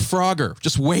the front of Frogger,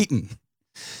 just waiting.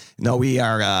 No, we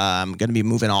are going to be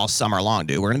moving all summer long,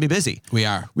 dude. We're going to be busy. We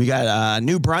are. We got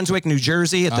New Brunswick, New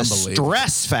Jersey at the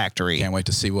Stress Factory. Can't wait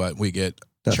to see what we get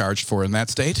charged for in that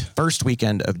state. First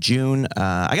weekend of June.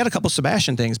 I got a couple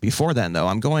Sebastian things before then, though.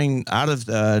 I'm going out of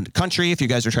the country. If you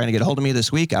guys are trying to get a hold of me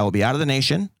this week, I will be out of the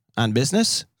nation on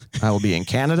business. I will be in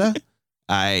Canada.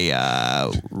 I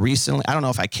don't know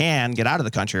if I can get out of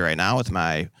the country right now with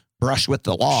my brush with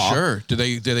the law. Sure. Did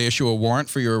they issue a warrant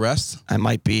for your arrest? I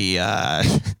might be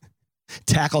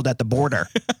tackled at the border.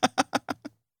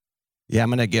 Yeah, I'm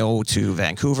going to go to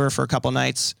Vancouver for a couple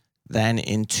nights. Then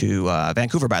into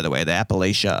Vancouver, by the way, the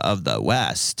Appalachia of the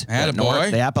West. The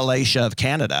Appalachia of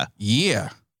Canada. Yeah.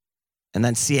 And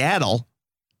then Seattle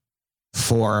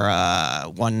for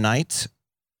one night.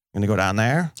 I'm going to go down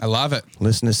there. I love it.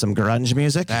 Listen to some grunge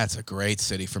music. That's a great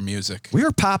city for music. We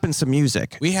were popping some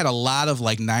music. We had a lot of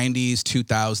like 90s,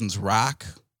 2000s rock,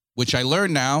 which I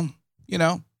learned now, you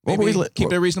know, maybe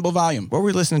keep it a reasonable volume. What were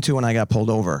we listening to when I got pulled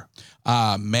over?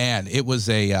 Man, it was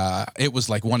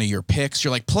like one of your picks.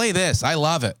 You're like, play this. I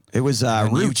love it. It was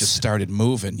Roots. You just started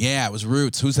moving. Yeah, it was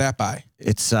Roots. Who's that by?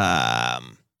 It's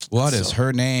What is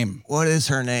her name? What is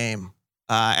her name?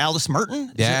 Alice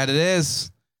Merton? Yeah, it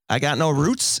is. I Got No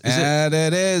Roots.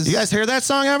 It is. You guys hear that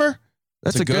song ever?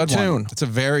 That's a good tune. It's a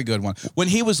very good one. When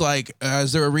he was like,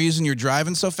 is there a reason you're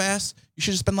driving so fast? You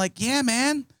should have just been like, yeah,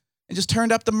 man. And just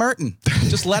turned up the Merton.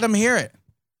 Just let him hear it. It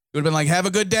would have been like, have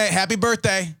a good day. Happy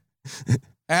birthday.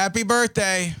 Happy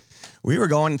birthday. We were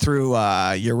going through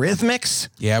Eurythmics.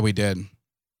 Yeah, we did.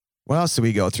 What else did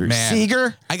we go through? Man.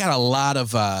 Seeger, I got a lot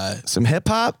of some hip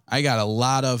hop. I got a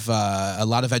lot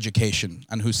of education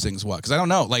on who sings what, because I don't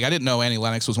know. Like, I didn't know Annie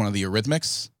Lennox was one of the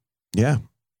Eurythmics. Yeah.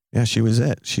 Yeah, she was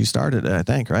it. She started it, I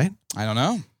think, right? I don't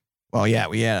know. Well, yeah,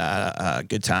 we had a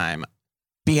good time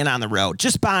being on the road,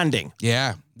 just bonding.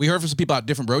 Yeah, we heard from some people about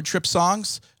different road trip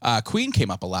songs. Queen came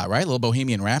up a lot, right? A little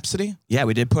Bohemian Rhapsody. Yeah,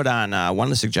 we did put on, one of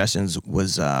the suggestions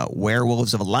was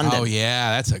Werewolves of London. Oh,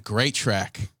 yeah, that's a great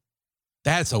track.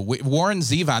 That's Warren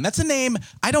Zevon. That's a name.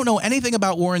 I don't know anything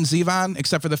about Warren Zevon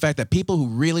except for the fact that people who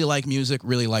really like music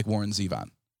really like Warren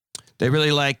Zevon. They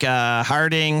really like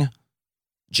Harding,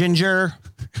 Ginger,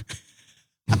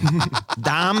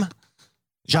 Dom,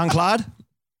 Jean-Claude.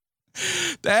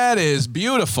 That is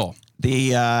beautiful.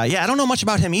 I don't know much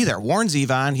about him either. Warren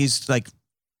Zevon, he's like,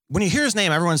 when you hear his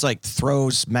name, everyone's like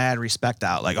throws mad respect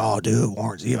out. Like, oh, dude,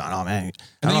 Warren Zevon. Oh, man.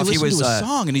 And then you listen to a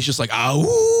song and he's just like,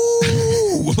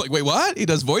 ooh. Like, wait, what? He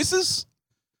does voices?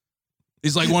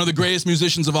 He's like one of the greatest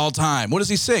musicians of all time. What does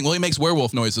he sing? Well, he makes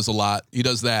werewolf noises a lot. He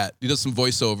does that. He does some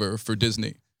voiceover for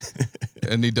Disney.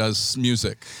 And he does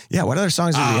music. Yeah, what other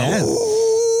songs does he have?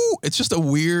 It's just a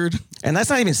weird... And that's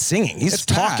not even singing. He's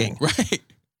talking. Not, right.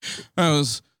 I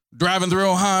was driving through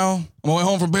Ohio on my way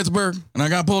home from Pittsburgh, and I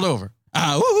got pulled over.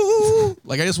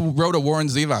 Like, I just wrote a Warren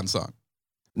Zevon song.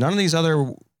 None of these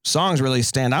other songs really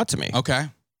stand out to me. Okay.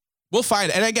 We'll find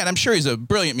it. And again, I'm sure he's a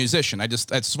brilliant musician.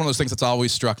 That's one of those things that's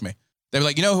always struck me. They're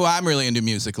like, you know who I'm really into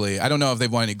musically? I don't know if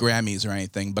they've won any Grammys or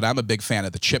anything, but I'm a big fan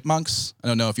of the Chipmunks. I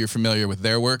don't know if you're familiar with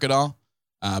their work at all.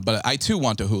 But I, too,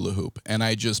 want to hula hoop, and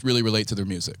I just really relate to their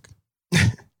music. I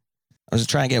was just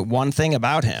trying to get one thing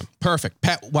about him. Perfect.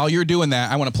 Pat, while you're doing that,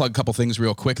 I want to plug a couple things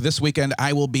real quick. This weekend,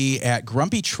 I will be at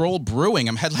Grumpy Troll Brewing.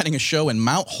 I'm headlining a show in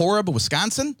Mount Horeb,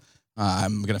 Wisconsin.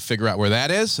 I'm going to figure out where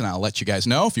that is, and I'll let you guys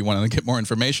know if you want to get more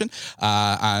information.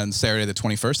 On Saturday the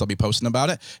 21st, I'll be posting about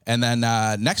it. And then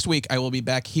next week, I will be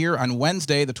back here on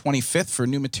Wednesday the 25th for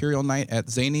New Material Night at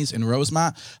Zany's in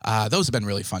Rosemont. Those have been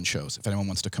really fun shows, if anyone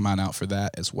wants to come on out for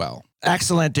that as well.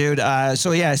 Excellent, dude.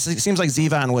 So, yeah, it seems like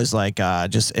Zevon was like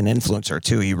just an influencer,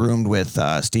 too. He roomed with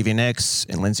Stevie Nicks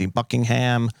and Lindsey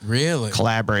Buckingham. Really?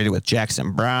 Collaborated with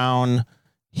Jackson Brown.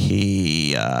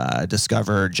 He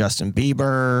discovered Justin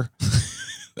Bieber.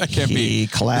 That can't be. He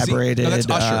collaborated. No, that's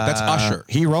Usher. That's Usher.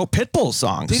 He wrote Pitbull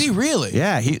songs. Did he really?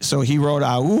 Yeah. He wrote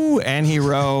Ooh, and he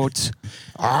wrote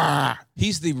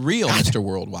He's the real Mr.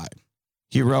 Worldwide.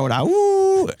 He wrote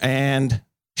Ooh and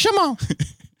Shimon.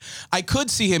 I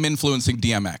could see him influencing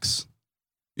DMX.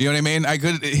 You know what I mean? I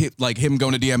could, like, him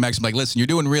going to DMX and like, listen, you're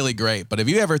doing really great, but have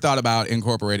you ever thought about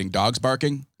incorporating dogs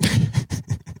barking?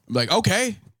 Like,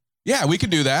 okay. Yeah, we could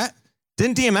do that.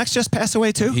 Didn't DMX just pass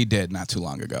away too? He did not too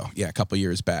long ago. Yeah, a couple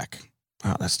years back.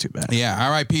 Oh, that's too bad. Yeah,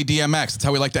 R.I.P. DMX. That's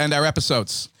how we like to end our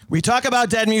episodes. We talk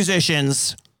about dead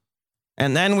musicians,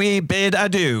 and then we bid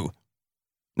adieu.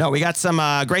 No, we got some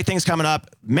great things coming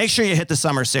up. Make sure you hit the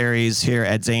summer series here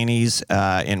at Zany's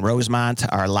in Rosemont,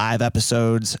 our live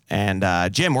episodes. And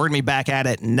Jim, we're going to be back at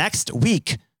it next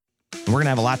week. We're going to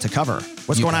have a lot to cover.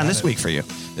 What's going on this week for you?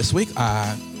 This week,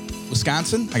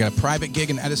 Wisconsin. I got a private gig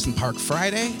in Edison Park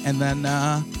Friday, and then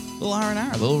a little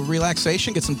R&R, a little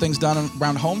relaxation, get some things done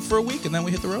around home for a week, and then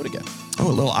we hit the road again. Oh,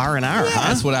 a little R&R, yeah, huh?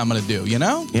 That's what I'm going to do, you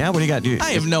know? Yeah, what do you got to do?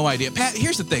 I have no idea. Pat,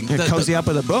 here's the thing. Cozy up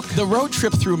with a book? The road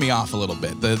trip threw me off a little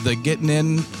bit. The getting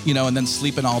in, you know, and then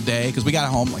sleeping all day, because we got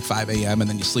home like 5 a.m., and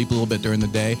then you sleep a little bit during the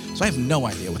day. So I have no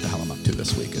idea what the hell I'm up to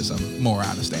this week is a more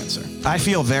honest answer. I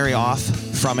feel very off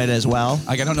from it as well.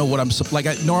 Like, I don't know what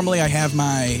normally I have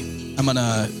I'm going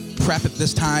to prep at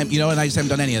this time, you know, and I just haven't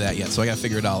done any of that yet, so I got to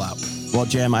figure it all out. Well,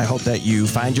 Jim, I hope that you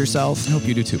find yourself. I hope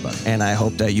you do too, buddy. And I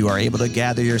hope that you are able to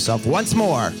gather yourself once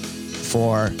more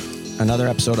for another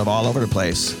episode of All Over the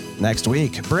Place next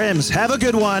week. Brims, have a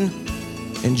good one.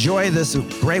 Enjoy this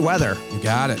great weather. You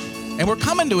got it. And we're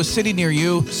coming to a city near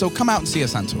you, so come out and see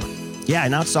us on tour. Yeah, I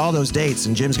announced all those dates,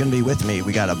 and Jim's going to be with me.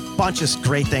 We got a bunch of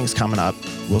great things coming up.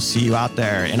 We'll see you out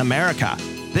there in America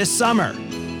this summer.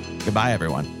 Goodbye,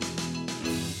 everyone.